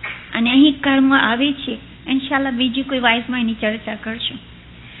 અને અહીં કર્મ આવે છે. ઇન્શાલ્લાહ બીજી કોઈ વાઇઝમાં એની ચર્ચા કરશું.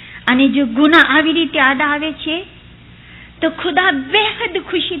 અને જો ગુના આવી રીતે આડા આવે છે તો ખુદા બેહદ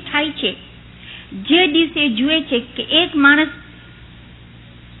ખુશી થાય છે. જે દિવસે જુએ છે કે એક માણસ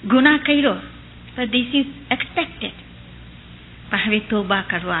ગુના કર્યો, ધીસ ઇઝ એક્સપેક્ટેડ, પણ હવે તોબા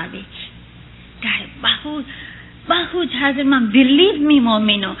કરવા આવે છે ત્યારે બહુ જ હાજરમાં. બિલીવ મી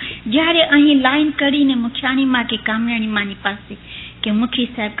મોમિનો, જ્યારે અહીં લાઈન કરીને મુખ્યાણીમાં કે કામરાણીમાની પાસે કે મુખી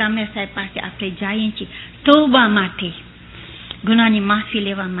સાહેબ, કામર સાહેબ પાસે આપણે જઈએ છીએ તોબા માટે, ગુનાની માફી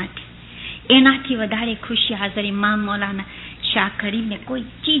લેવા માટે, એનાથી વધારે ખુશી હાજર ઇમામ મૌલાના શાહ કરીમને કોઈ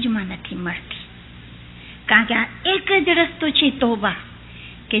ચીજમાં નથી મળતી. કારણ કે આ એક જ રસ્તો છે તોબા,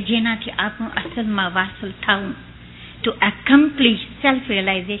 કે જેનાથી આપણું અસલમાં વાસલ થવું, two એકમ્પ્લિશ self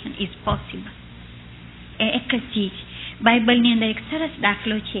realisation is possible. એ એક જ ચીજ. બાઇબલની અંદર એક સરસ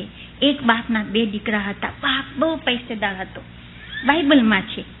દાખલો છે. એક બાપના 2 દીકરા હતા. બાપ બહુ પૈસેદાર હતો, બાઇબલમાં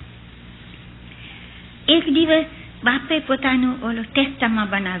છે. એક દિવસ બાપે પોતાનું ઓલો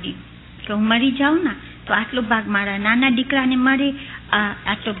ટેસ્ટામાં બનાવ્યું કે હું મરી જાઉં ને તો આટલો ભાગ મારા નાના દીકરાને મળે,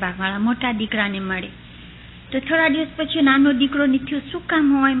 આટલો ભાગ મારા મોટા દીકરાને મળે. તો થોડા દિવસ પછી નાનો દીકરો નીકળ્યો, શું કામ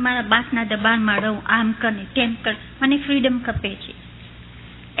હોય મારા બાપના દબાણમાં રહું, આમ કર ને તેમ કર, મને ફ્રીડમ ખપે છે.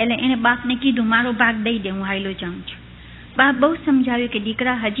 એટલે એને બાપને કીધું મારો ભાગ દઈ દે, હું હાઈલો જાઉં છું. બાપ બહુ સમજાવ્યું કે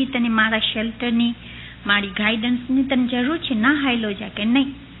દીકરા હજી તને મારા શેલ્ટરની, મારી ગાઈડન્સની તને જરૂર છે, ના હાઈલો જા. કે નહીં,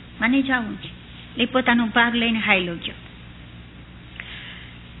 મને જવું છે. એટલે પોતાનો ભાગ લઈને હાઈલો ગયો.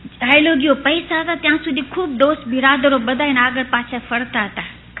 પૈસા હતા ત્યાં સુધી ખૂબ દોસ્ત બિરાદરો બધા એને આગળ પાછળ ફરતા હતા.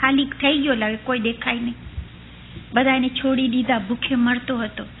 ખાલી થઈ ગયો લાગે, કોઈ દેખાય નહીં. બધા એને છોડી દીધા, ભૂખે મરતો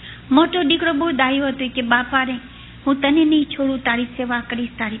હતો. મોટો દીકરો બહુ ડાયો હતો કે બાપા રે હું તને નહીં છોડું, તારી સેવા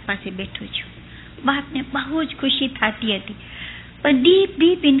કરીશ, તારી પાસે બેઠો છું. બાપને બહુ જ ખુશી થતી હતી, પણ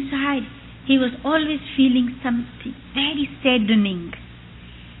deep inside he was always feeling something very saddening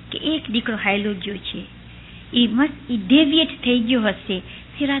કે એક દીકરો હાયલો ગયો છે, એ ડેવિએટ થઈ ગયો હશે,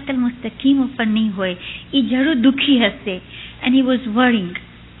 સિરાતલ મુસ્તકીમ ઉપર નહીં હોય, એ જરૂર દુઃખી હશે. and he was worrying.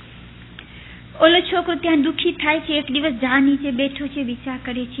 ઓલો છોકરો ત્યાં દુઃખી થાય છે. એક દિવસ ઝાડ નીચે બેઠો છે, વિચાર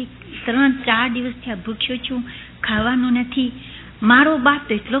કરે છે 3-4 દિવસ ત્યાં ભૂખ્યો છું, ખાવાનું નથી. મારો બાપ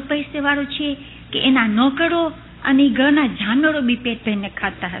તો એટલો પૈસેવાળો છે કે એના નોકરો અને ઘરના જાનવરો બી પેટ ભરીને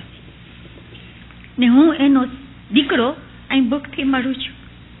ખાતા હશે, ને હું એનો દીકરો અહીં ભૂખથી મરું છું.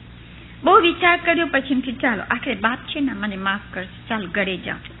 બહુ વિચાર કર્યો, પછી એમ કે ચાલો આખરે બાપ છે ને મને માફ કરશે, ચાલો ઘરે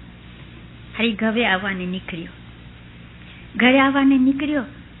જાઉં. હરી ઘરે આવવાને નીકળ્યો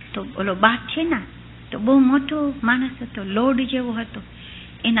તો ઓલો બાપ છે ને તો બહુ મોટો માણસ હતો, લોર્ડ જેવો હતો.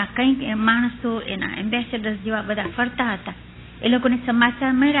 એના કંઈક માણસો, એના એમ્બેસેડર્સ જેવા બધા ફરતા હતા. એ લોકોને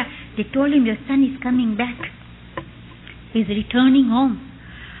સમાચાર મળ્યા, they told him your son is coming back, he is returning home.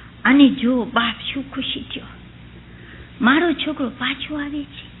 અને જો બાપ શું ખુશી થયો, મારો છોકરો પાછો આવે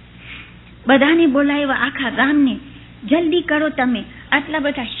છે. બધાને બોલાવ્યા, આખા ગામને, જલ્દી કરો તમે, આટલા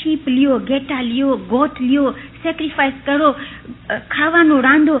બધા શીપ લ્યો, ઘેટા લ્યો, ગોટ લ્યો, સેક્રિફાઈસ કરો, ખાવાનું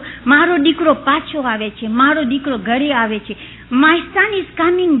રાંધો. મારો દીકરો પાછો આવે છે, મારો દીકરો ઘરે આવે છે. My sun is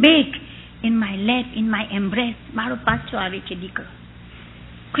coming back in my lap, in my embrace. મારો પાછો આવે છે દીકરો.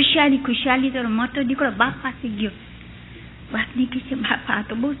 ખુશિયાલી તો મોટો દીકરો બાપ પાસે ગયો. બાપને કહે છે બાપા આ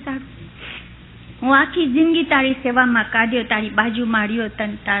તો બહુ સારું, હું આખી જિંદગી તારી સેવામાં કાઢ્યો, તારી બાજુમાં રહ્યો,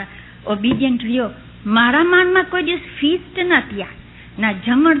 તને તારા ઓબિડિયન્ટ રહ્યો. મારા માનમાં કોઈ દિવસ ફીસ્ટ ન થયા, ના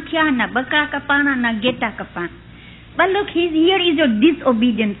જમણ થયા, ના બકરા કપાણા, ના ગેટા કપાણા. But look, here is your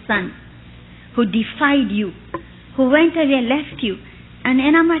disobedient son who defied you, who went away, left you. અને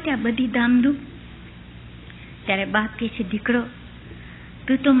એના માટે આ બધી ધામધૂમ. ત્યારે બાપ કહે છે દીકરો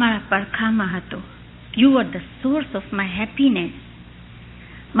તું તો મારા પડખામાં હતો, you were the source of my happiness.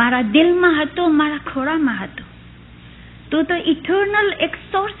 મારા દિલમાં હતો, મારા ખોળામાં હતો. તું તો ઇટર્નલ એક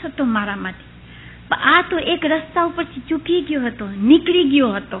સોર્સ હતો મારા માટે. આ તો એક રસ્તા ઉપરથી ચૂકી ગયો હતો, નીકળી ગયો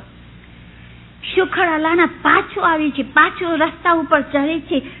હતો. શુક્ર અલ્લાહના પાછો આવી છે, પાછો રસ્તા ઉપર ચડે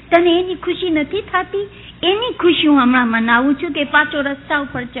છે. તને એની ખુશી નથી થતી? એની ખુશી હું હમણાં મનાવું છું કે પાછો રસ્તા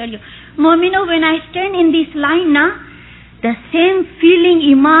ઉપર ચડ્યો. મોમિનો, when I stand in this line now, the same feeling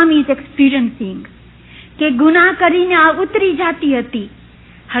Imam is experiencing કે ગુનાહ કરીને આ ઉતરી જતી હતી,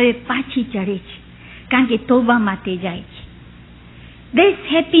 હવે પાછી ચડે છે, કારણ કે તોબામાં તે જાય છે. This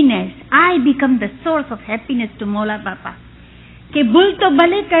happiness, I become the source of happiness to Mola Bapa. કે ભૂલ તો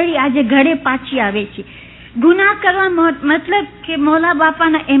ભલે કરી, આજે ઘરે પાછી આવે છે. ગુનાહ કરવા મતલબ કે મોલા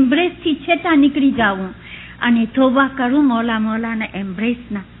બાપાના એમ્બ્રેસથી છેટા નીકળી જાવું, અને તોબા કરું, મોલાના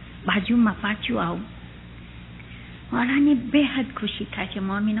એમ્બ્રેસના બાજુમાં પાછું આવું. મોલાને બેહદ ખુશી થાય છે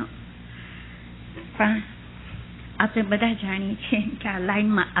મોમીનો. પણ આપણે બધા જાણીએ છીએ કે આ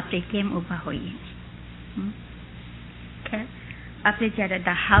લાઈનમાં આપણે કેમ ઊભા હોઈએ છીએ. ખેર આપણે જ્યારે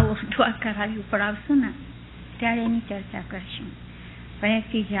ધ હાઉ ઓફ દુઆ કરાવી ઉપર આવશું ને ત્યારે એની ચર્ચા કરશું. પણ એક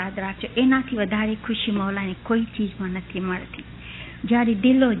ચીજ યાદ રાખજો, એનાથી વધારે ખુશી મૌલાને કોઈ ચીજમાં નથી મળતી. જ્યારે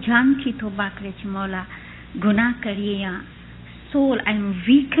દિલો જાનથી તોબા કરે છે, મૌલા ગુનાહ કરીએ, soul, I am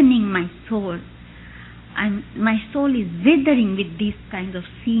weakening my soul. My soul is withering with these kinds of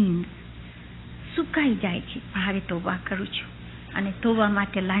sins. સુકાઈ જાય છે. ભારે તોબા કરું છું અને તોબા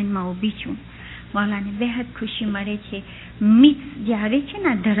માટે લાઈનમાં ઊભી છું. મૌલાને બેહદ ખુશી મળે છે. મિથ્સ જે આવે છે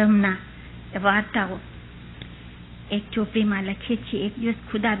ને ધર્મના વાર્તાઓ, એક ચોપડીમાં લખે છે, એક દિવસ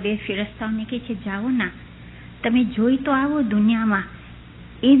ખુદા 2 ફિરસ્તાઓને કહે છે, જાઓ ના તમે જોઈ તો આવો દુનિયામાં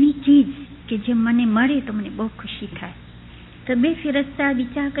એવી ચીજ કે જે મને મળે તો મને બહુ ખુશી થાય. તો 2 ફિરસ્તા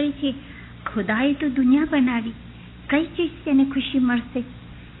વિચાર કરે છે, ખુદાએ તો દુનિયા બનાવી, કઈ ચીજ તેને ખુશી મળશે?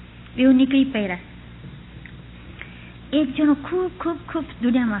 બેઉ નીકળી પડ્યા. એક જણો ખૂબ ખૂબ ખૂબ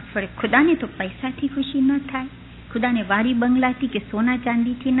દુનિયામાં ફરે. ખુદાને તો પૈસાથી ખુશી ન થાય, ખુદાને વારી બંગલાથી કે સોના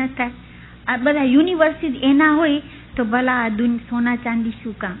ચાંદીથી ન થાય. આ બધા યુનિવર્સિટી એના હોય તો ભલા આ સોના ચાંદી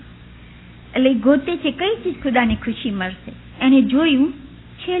શું કામ? એટલે ગોતે છે કઈ ચીજ ખુદાને ખુશી મળશે. એને જોયું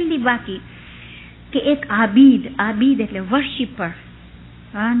છેલ્લી બાકી કે એક આબીદ એટલે વર્શિપર,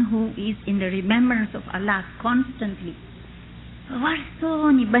 one who is in the remembrance of Allah constantly,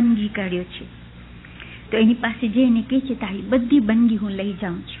 વર્ષોની બંદગી કર્યો છે. તો એની પાસે જઈને કહે છે, તારી બધી બંદગી હું લઈ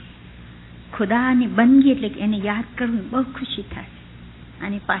જાઉં છું. ખુદાની બંદગી એટલે કે એને યાદ કરવું બહુ ખુશી થાય.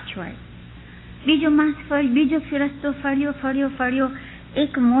 અને પાછો આવ્યો. બીજો ફિરસ્તો ફર્યો.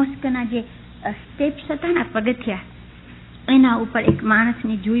 એક મોસ્કના જે સ્ટેપ્સ હતા ને પગથિયા, એના ઉપર એક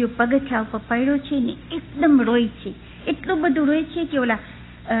માણસને જોયો પગથિયા ઉપર પડ્યો છે ને એકદમ રોય છે. એટલું બધું રોય છે કે ઓલા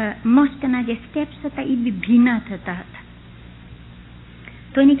મોસ્કના જે સ્ટેપ્સ હતા એ બી ભીના થતા હતા.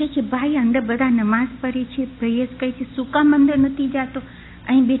 તો એને કહે છે, ભાઈ અંદર બધા નમાઝ પઢે છે, પ્રેયર કરે છે, શું કામ અંદર નથી જાતો?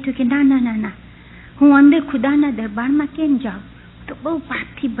 અહીં બેઠો કે ના, હું અંદર ખુદાના દરબારમાં કેમ જાઉં? તો બહુ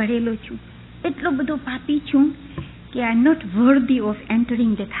પાપથી ભરેલો છું, એટલો બધો પાપી છું કે આઈ am not વર્ધી of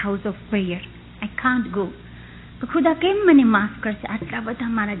entering that house of prayer. I can't go. તો ખુદા કેમ મને માફ કરશે? આટલા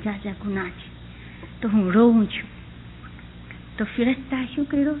બધા મારા જાજા ગુનાહ છે. તો હું રોઉં છું. તો ફિરસ્તા શું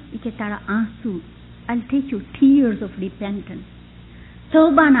કર્યો? કે તારા આંસુ, I'll teach you tears of repentance.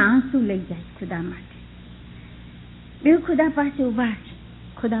 તૌબાના આંસુ લઈ જાય ખુદા માટે. બે ખુદા પાસે ઉભા છે.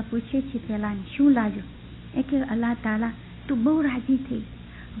 ખુદા પૂછે છે પેલાને, શું લાગ્યો? એ કે અલ્લાહ તાલા તું બહુ રાજી થઈ,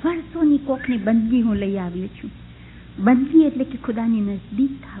 વર્ષોની કોકની બંદગી હું લઈ આવ્યો છું. બંદગી એટલે કે ખુદાની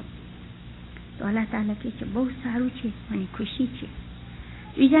નજદીક થાવ. તો અલ્લાહ તાલા કહે છે, બહુ સારું છે, મને ખુશી છે.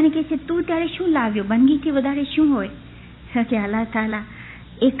 બીજાને કહે છે, તું ત્યારે શું લાવ્યો? બંદગીથી વધારે શું હોય? કે અલ્લાહ તાલા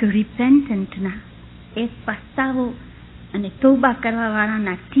એક રિપેન્ટન્ટના, એક પસ્તાવો અને તૌબા કરવા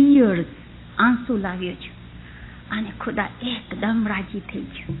વાળાના ટીયર્સ, આંસુ લાવ્યો છું. અને ખુદા એકદમ રાજી થઈ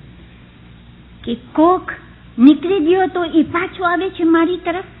ગયો કે કોક નીકળી ગયો તો એ પાછો આવે છે મારી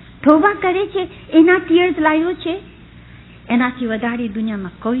તરફ, તૌબા કરે છે, એના ટીયર્સ લાવ્યો છે. એનાથી વધારે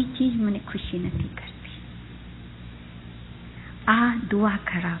દુનિયામાં કોઈ ચીજ મને ખુશી નથી કરતી. આ દુઆ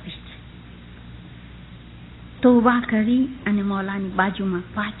કરાવી છે. તૌબા કરી અને મૌલાની બાજુમાં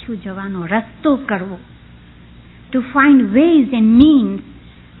પાછું જવાનો રસ્તો કરવો. To find ways and means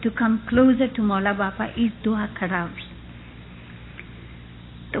to come closer to Maula Bapa is dua karawi.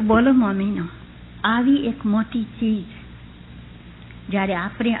 તો બોલો મોમીનો, આવી એક મોટી ચીજ જ્યારે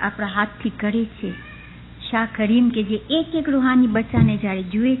આપણે આપણા હાથથી કરે છે, શાહ કરીમ કે જે એક રૂહાની બચ્ચાને જ્યારે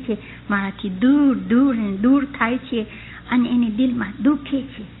જુએ છે, મારાથી દૂર થાય છે અને એને દિલમાં દુખે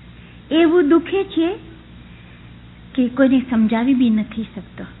છે, એવું દુખે છે કે કોઈને સમજાવી બી નથી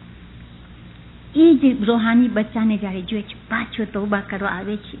શકતો. એ જ રૂહાની બચ્ચાને જ્યારે જોઈએ છે, પાછો તૌબા કરવા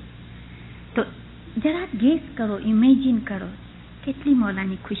આવે છે, તો જરા ગેસ કરો, ઇમેજિન કરો કેટલી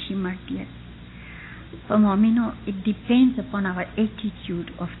મૌલાની ખુશી મળતી હશે. પણ મોમીનો, it depends upon hour attitude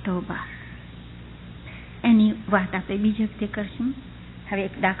of તૌબા. એની વાત આપણે બીજી વખતે કરશું. હવે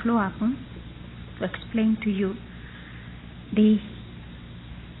એક દાખલો આપું two explain to you the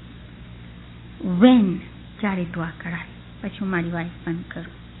van જ્યારે દુઆ કરાય. પછી મારી વાત બંધ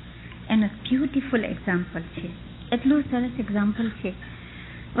કરું. એનો બ્યુટીફુલ એક્ઝામ્પલ છે, એટલું સરસ એક્ઝામ્પલ છે.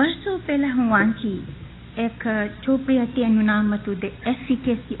 વર્ષો પહેલાં હું વાંચી એક ચોપડી હતી, એનું નામ હતું ધ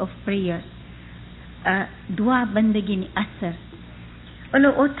એફિકેસી ઓફ પ્રેયર, દુઆ બંદગીની અસર. ઓલો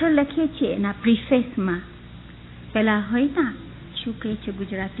ઓથર લખીએ છીએ એના પ્રિફેસમાં, પેલા હોય ના શું કહે છે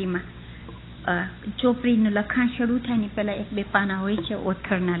ગુજરાતીમાં, ચોપડીનું લખાણ શરૂ થાય ને પેલા 1-2 પાના હોય છે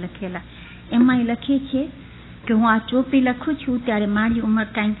ઓથરના લખેલા. એમાં એ લખીએ છીએ કે હું આ ચોપડી લખું છું ત્યારે મારી ઉંમર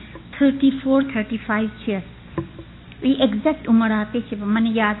કાંઈ 34-35 છે. એ એક્ઝેક્ટ ઉંમર આપે છે, પણ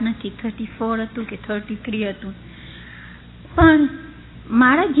મને યાદ નથી 34 હતું કે 33 હતું. પણ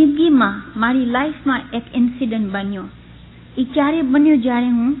મારા જિંદગીમાં, મારી લાઈફમાં એક ઇન્સિડન્ટ બન્યો. એ ક્યારે બન્યો? જ્યારે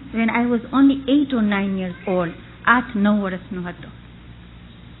હું when I was only 8 or 9 years old, 8-9 વર્ષનો હતો.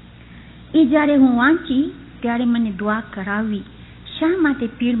 એ જ્યારે હું વાંચી ત્યારે મને દુઆ કરાવી. શા માટે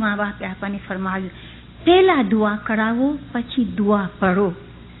પીરમાં બાપે આપણને ફરમાવ્યું, પહેલા દુઆ કરાવો પછી દુઆ પઢો.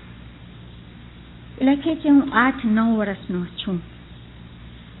 લખે છે હું 8-9 વર્ષનો છું.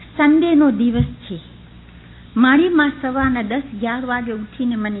 સન્ડેનો દિવસ છે. મારી માં સવારના 10-11 વાગે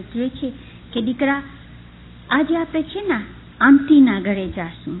ઉઠીને મને કહે છે કે દીકરા, આજે આપણે છે ને આંટીના ઘરે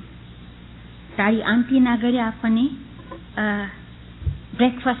જાશું. તારી આંટીના ઘરે આપણને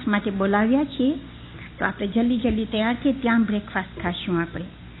બ્રેકફાસ્ટ માટે બોલાવ્યા છીએ, તો આપણે જલ્દી તૈયાર છીએ, ત્યાં બ્રેકફાસ્ટ ખાશું આપણે.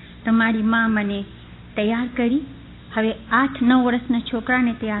 તો મારી માં મને તૈયાર કરી. હવે 8-9 વર્ષના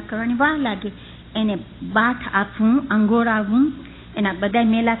છોકરાને તૈયાર કરવાની વાર લાગે. એને બાથ આપવું, અંગોળાવવું, એના બધા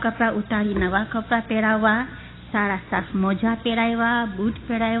મેલા કપડાં ઉતારી નવા કપડાં પહેરાવવા, સારા સાફ મોજા પહેરાવ્યા, બૂટ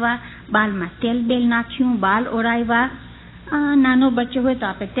પહેરાવ્યા, બાલમાં તેલ બેલ નાખ્યું, બાલ ઓરાવ્યા. નાનો બચ્ચો હોય તો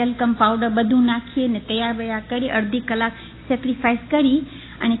આપણે ટેલ્કમ પાવડર બધું નાખીએ ને તૈયાર બૈયાર કરી અડધી કલાક સેક્રિફાઈસ કરી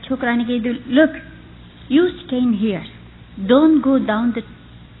અને છોકરાને કીધું, look, you stay in here, don't go down the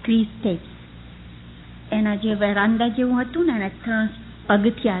 3 steps. એના જે વરાંડા જેવું હતું ને એના 3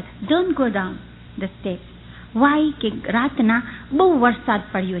 પગથિયા, don't go down the steps. Y? કે રાતના બહુ વરસાદ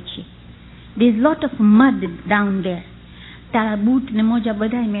પડ્યો છે. there is lot of mud down there. તારા બૂટ ને મોજા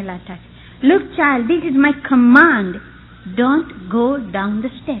બધા મેલા થાય. look child, this is my command, don't go down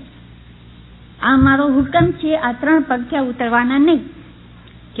the steps. આ મારો હુકમ છે, આ 3 પગથિયા ઉતરવાના નહીં.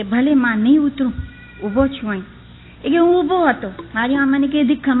 કે ભલે માં નહીં ઉતરું, ઊભો છું અહીં. એ કે હું ઊભો હતો. મારી માં મને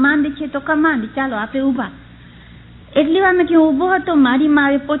કીધી કમાન્ડ છે તો કમાન્ડ, ચાલો આપણે ઊભા. એટલી વાર મેં કે ઊભો હતો, મારી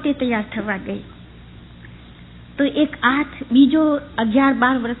માં પોતે તૈયાર થવા ગઈ. તો એક બીજો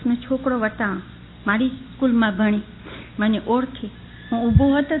 11-12 વર્ષનો છોકરો વટાણ મારી સ્કૂલમાં ભણી, મને ઓળખે. હું ઊભો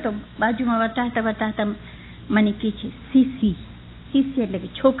હતો તો બાજુમાં વટાતા મને કહે છે સીસી. સીસી એટલે કે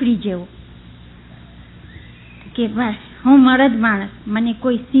છોકરી જેવો. કે ભાઈ હું મરદ માણસ, મને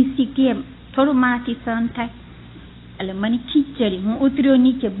કોઈ સીસી કે થોડું મારાથી સહન થાય. એટલે મને ખીચ ચડી. હું ઉતર્યો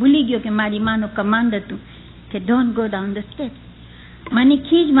નીચે, ભૂલી ગયો કે મારી માનો કમાન્ડ હતું કે don't go down the steps. મને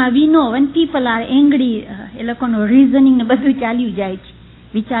ખીજમાં વી નો when people are angry, એ લોકોનું રીઝનિંગ ને બધું ચાલ્યું જાય છે,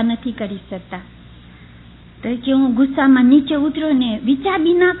 વિચાર નથી કરી શકતા. તો કે હું ગુસ્સામાં નીચે ઉતર્યો ને વિચાર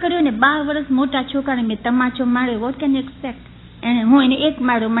બી ના કર્યો ને 12 વર્ષ મોટા છોકરાને મેં તમાચો માર્યો. What can you expect? હું એને 1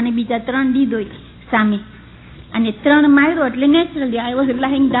 માર્યો, મને બીજા 3 દીધો સામે, અને 3 માર્યો એટલે naturally I was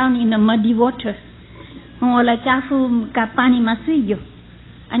lying down in a મડી water. હું ઓલા ચાફુ પાણીમાં સૂઈ ગયો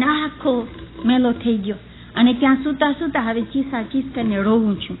અને આખો મેલો થઈ ગયો. અને ત્યાં સૂતા હવે ચીસ કરીને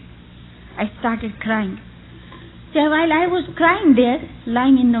રોવું છું. I started crying. So while I was crying there,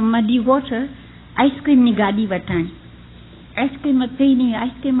 lying in the muddy water, આઈસ્ક્રીમની ગાડી વટાણી. આઈસ્ક્રીમ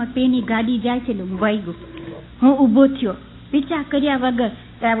પેની ગાડી જાય છે એટલે હું વાઈ ગયો. હું ઊભો થયો, વિચાર કર્યા વગર.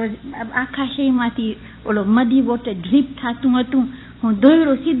 આખા શરીરમાંથી ઓલો મધી વોટર ડ્રીપ થતું હતું. હું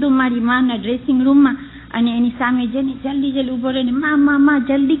દોડ્યો સીધો મારી માના ડ્રેસિંગ રૂમમાં અને એની સામે જઈને જલ્દી ઊભો રહીને માં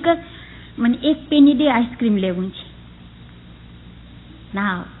જલ્દી કર, મને 1 પેની દે, આઈસ્ક્રીમ લેવું છે.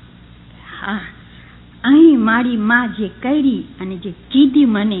 ના, હા, અહીં મારી માં જે કરી અને જે કીધી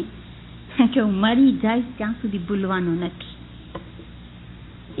મને કે હું મરી જાય ત્યાં સુધી ભૂલવાનું નથી.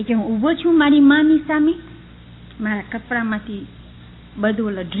 એ કે હું ઊભો છું મારી માની સામે, મારા કપડામાંથી બધું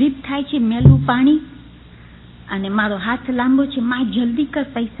ઓલો ડ્રીપ થાય છે, મેલું પાણી, અને મારો હાથ લાંબો છે, માં જલ્દી કર,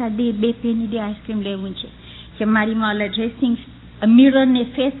 પૈસા દે, 2 પેની દે, આઈસ્ક્રીમ લેવું છે. કે મારી માં ઓલા ડ્રેસિંગ મિરર ને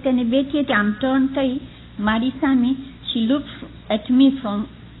ફેસ કરીને બેઠી હતી, આમ ટર્ન થઈ મારી સામે. શી લુક્ડ at me from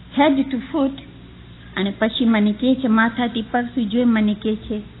head two ફૂટ, અને પછી મને કહે છે, માથાથી પગ સુધી જોઈ મને કહે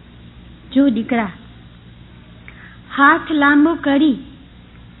છે, જો દીકરા, હાથ લાંબો કરી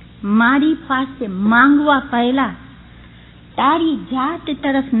મારી પાસે માંગવા પહેલા તારી જાત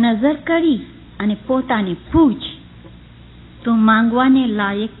તરફ નજર કરી અને પોતાને પૂછ, તું માંગવાને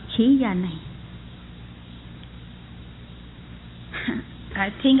લાયક છે યા નહીં.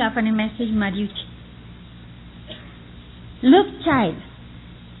 આઈ થિંક આપણને મેસેજ મળ્યું છે. Look child,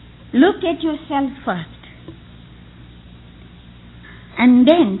 look at yourself first and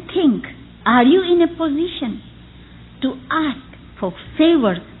then think, are you in a position to ask for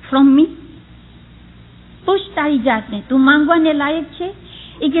favor from me? પૂછ તારી જાતને, તું માંગવાને લાયક છે?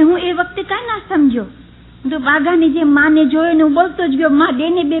 એ કે હું એ વખતે કાંઈ ના સમજો. તો બાગાને જે માને જોયો ને હું બોલતો જ ગયો, માં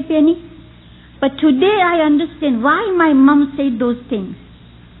દે ને 2 penny. But today I understand why my mom said those things.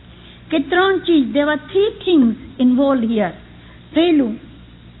 કે 3 ચીજ, there were 3 things involved here. પહેલું,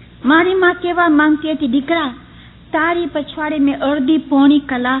 મારી માં કેવા માંગતી હતી, દીકરા તારી પછવાડે મેં અડધી પોણી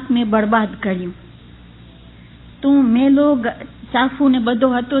કલાક મેં બરબાદ કર્યું. તું મેલો ચાફુ ને બધો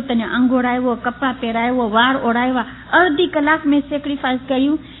હતો, તને અંગોળાવ્યો, કપડાં પહેરાવ્યો, વાળ ઓળાવ્યા, અડધી કલાક મેં સેક્રિફાઈસ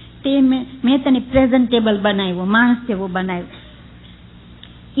કર્યું, તે મેં તને પ્રેઝન્ટેબલ બનાવ્યો, માણસ જેવો બનાવ્યો.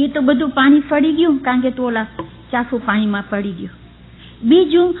 એ તો બધું પાણી ફરી ગયું, કારણ કે તું ઓલા ચાફુ પાણીમાં પડી ગયો.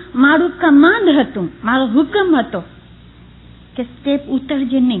 બીજું, મારું કમાન્ડ હતું, મારો હુકમ હતો કે સ્ટેપ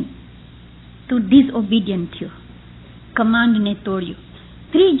ઉતરજે નહીં, તું ડિસઓબિડિયન્ટ થયો, કમાન્ડ ને તોડ્યો.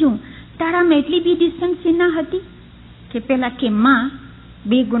 ત્રીજું, તારામાં એટલી બી ડિસન્સી ના હતી કે પેલા કે માં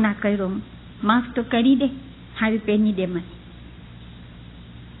 2 ગુના કર્યો, માફ તો કરી દે, હાવી પહેરી દે મને.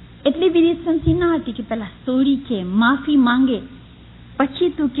 એટલી બી ડિસન્સી ના હતી કે પેલા સોરી કે, માફી માંગે,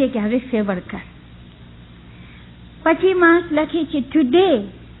 પછી તું કે હવે ફેવર કર. પછી માણસ લખે છે, today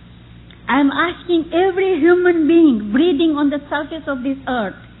I M asking every human being breathing on the surface of this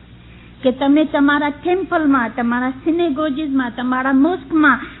અર્થ કે તમે તમારા ટેમ્પલમાં, તમારા સિનેગોજીસમાં, તમારા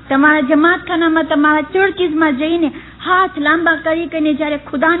મોસ્કમાં, તમારા જમાતખાનામાં, તમારા ચર્ચીસમાં જઈને હાથ લાંબા કરી કરીને જ્યારે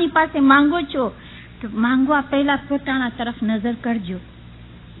ખુદાની પાસે માંગો છો, તો માંગવા પહેલા પોતાના તરફ નજર કરજો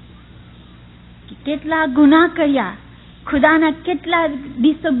કે કેટલા ગુનાહ કર્યા, ખુદાના કેટલા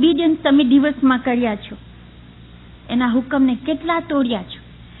ડિસઓબિડિયન્સ તમે દિવસમાં કર્યા છો, એના હુકમને કેટલા તોડ્યા છો.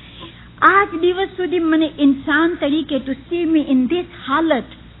 આજ દિવસ સુધી મને ઇન્સાન તરીકે two see me in this હાલત,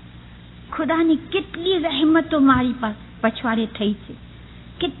 ખુદાની કેટલી રહેમતો મારી પછવાડે થઈ છે,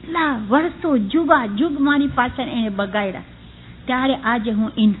 કેટલા વર્ષો જુગા જુગ મારી પાછળ એને બગાડ્યા. ત્યારે આજે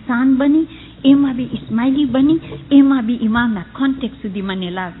હું ઇન્સાન બની, એમાં બી ઇસ્માઇલી બની, એમાં બી ઇમામના કોન્ટેક્ટ સુધી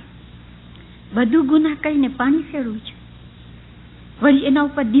મને લાવી. બધું ગુનાહ કરીને પાણી ફેરવું છું, વળી એના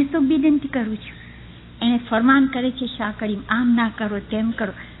ઉપર ડિસઓબિડિયન્ટ કરું છું. એને ફરમાન કરે છે શા કરીમ, આમ ના કરો, તેમ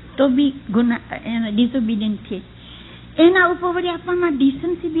કરો, તો બી ગુનાહ ડિસઓબિડિયન્ટ છે. એના ઉપર વળી આપણમાં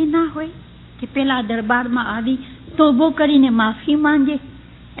ડિસન્સી બી ના હોય કે પેલા દરબારમાં આવી તોબો કરીને માફી માંગે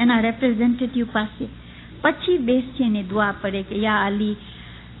એના રેપ્રેઝેન્ટેટિવ પાસે, પછી બેસી અને દુઆ પડે કે યા અલી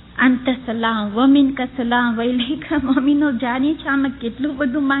અંત સલામ વમિન કા સલામ વૈલિકા. મમ્મીનો જાણી છે આમાં કેટલું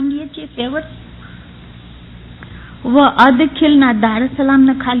બધું માંગીએ છીએ ફેવર. વ અદખિલના દાર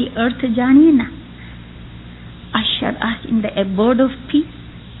સલામનો ખાલી અર્થ જાણીએ ના, અશર અસ ઇન ધ એબોર્ડ ઓફ પીસ,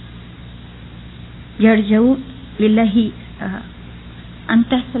 યરજઉ ઇલહી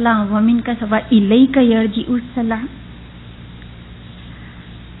અંત સલામ વમિન કા સવા ઇલૈકા યરજી ઉસ સલામ.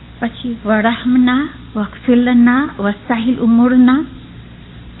 પછી વરહમના વગફિલના વસાહિલ ઉમુરના,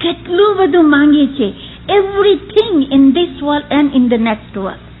 કેટલું બધું માંગીએ છે. Everything in this world and in the next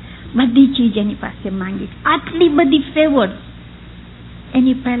world, બધી ચીજ એની પાસે માંગી. આટલી બધી ફેવર્સ,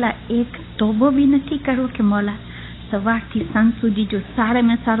 એની પહેલા એક તોબો બી નથી કરવો કે મોલા સવારથી સાંજ સુધી જો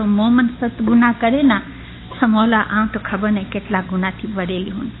સારામાં સારો મોમન સતગુના કરે ના, તો મોલા આમ તો ખબર નહીં કેટલા ગુનાથી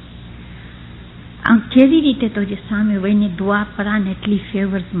ભરેલી હું. આમ કેવી રીતે તો જે સામે વહીને દુઆ પરાને એટલી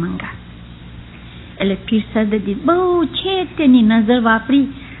ફેવર્સ મંગા. એટલે પીર સરદરજી બહુ છે તેની નજર વાપરી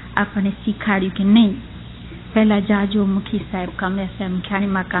આપણને શીખાડ્યું કે નહીં, પહેલા જાજો મુખી સાહેબ કામરા સાહેબ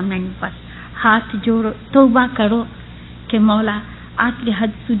ખ્યાણીમાં કામરાની પાસે હાથ જોડો, તૌબા કરો કે મૌલા આટલી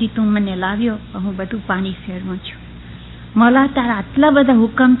હદ સુધી તું મને લાવ્યો, હું બધું પાણી ફેરવું છું. મૌલા તારા આટલા બધા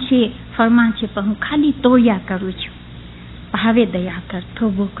હુકમ છે, ફરમાન છે, પણ હું ખાલી તોયા કરું છું, હવે દયા કર,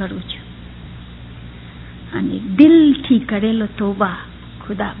 તોબો કરું છું. અને દિલથી કરેલો તોબા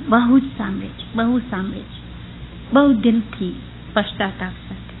ખુદા બહુ જ સાંભળે છે, બહુ સાંભળે છે, બહુ દિલથી પશ્ચાતાપ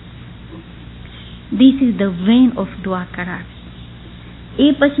સાથે. This is the van of દુઆ કરાવી. એ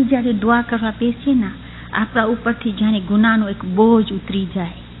પછી જ્યારે દુઆ કરવા બેસીએ ને, આપણા ઉપરથી જાણે ગુનાનો એક બોજ ઉતરી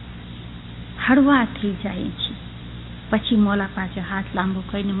જાય, હળવા થઈ જાય છે. પછી મોલા પાસે હાથ લાંબો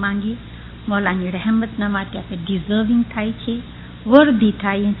કરીને માંગીએ, મોલાની રહેમતના માટે આપણે ડિઝર્વિંગ થાય છે, વર્ધી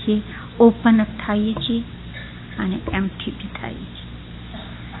થાય છે, ઓપન અપ થાય છે અને એમ્પ્ટી બી થાય છે.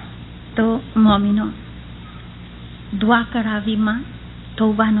 તો મોમીનો દુઆ કરાવીમાં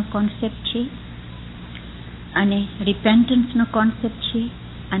તૌબાનો કોન્સેપ્ટ છે અને રિપેન્ટન્સનો કોન્સેપ્ટ છે.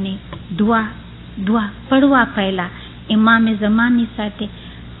 અને દુઆ પડવા પહેલા ઇમામે ઝમાનની સાથે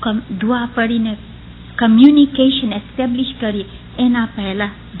દુઆ પડીને કમ્યુનિકેશન એસ્ટેબ્લિશ કરી એના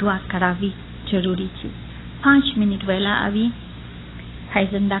પહેલા દુઆ કરાવવી જરૂરી છે. 5 મિનિટ વહેલા આવી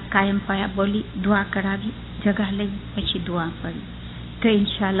હાઈઝંદા કાયમ પાયા બોલી દુઆ કરાવી, જગા લઈ, પછી દુઆ પડી. તો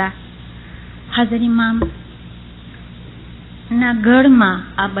ઇન્શાલ્લાહ હાજર ઇમામ ના ગઢમાં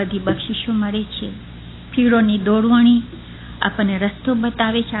આ બધી બક્ષિશો મળે છે. પીરોની દોરવણી આપણને રસ્તો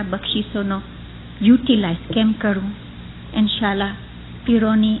બતાવે છે આ બક્ષિસોનો યુટિલાઇઝ કેમ કરવું. ઇન્શાલ્લાહ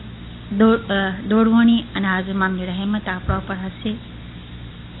પીરોની દોરવણી અને હાજર ઇમામની રહેમત આપણા ઉપર હશે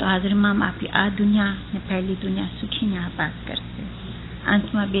તો હાજર ઇમામ આપી આ દુનિયા ને પહેલી દુનિયા સુખીને આબાદ કરશે.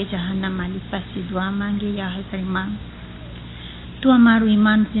 અંતમાં બે જહાનના માલિક પાસે દુઆ માંગે, યા હાજર ઇમામ તું અમારું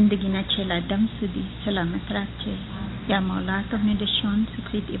ઈમાન જિંદગીના છેલ્લા દમ સુધી સલામત રાખજે. या मौला तुमने दशान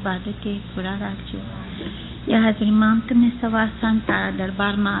सुकृत इबादत पूरा राज्य या हजर इमाम तुमने सवासान तारा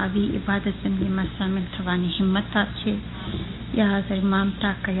दरबार में આવી इबादत बंदी में शामिल थवानी हिम्मत आपछे या हजर इमाम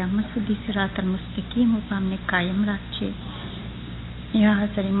ता कयामत सुधी सिरातल मुस्तकीम ने कायम राखछे या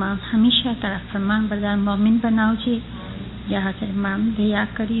हजर इमाम हमेशा तारा फरमान बरदार मोमिन बनावजे या हजर इमाम दया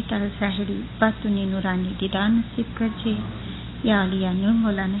करी तारा ज़ाहिरी बातुनी नूरानी दीदार नसीब करजे या अलिया नूर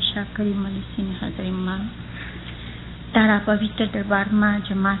मौलाना शाह करीम अली हजर इमाम तारा पवित्र दरबार में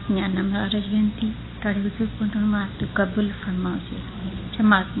जमात ने नमराज विनती तारे हुजूर पुनर्मा तो कबूल फरमाओजे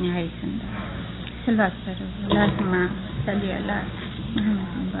जमात ने आई संदा सल्लल्लाहु अलैहि वसल्लम सल्ली अला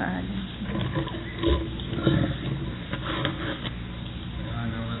मुहम्मद व आलिहि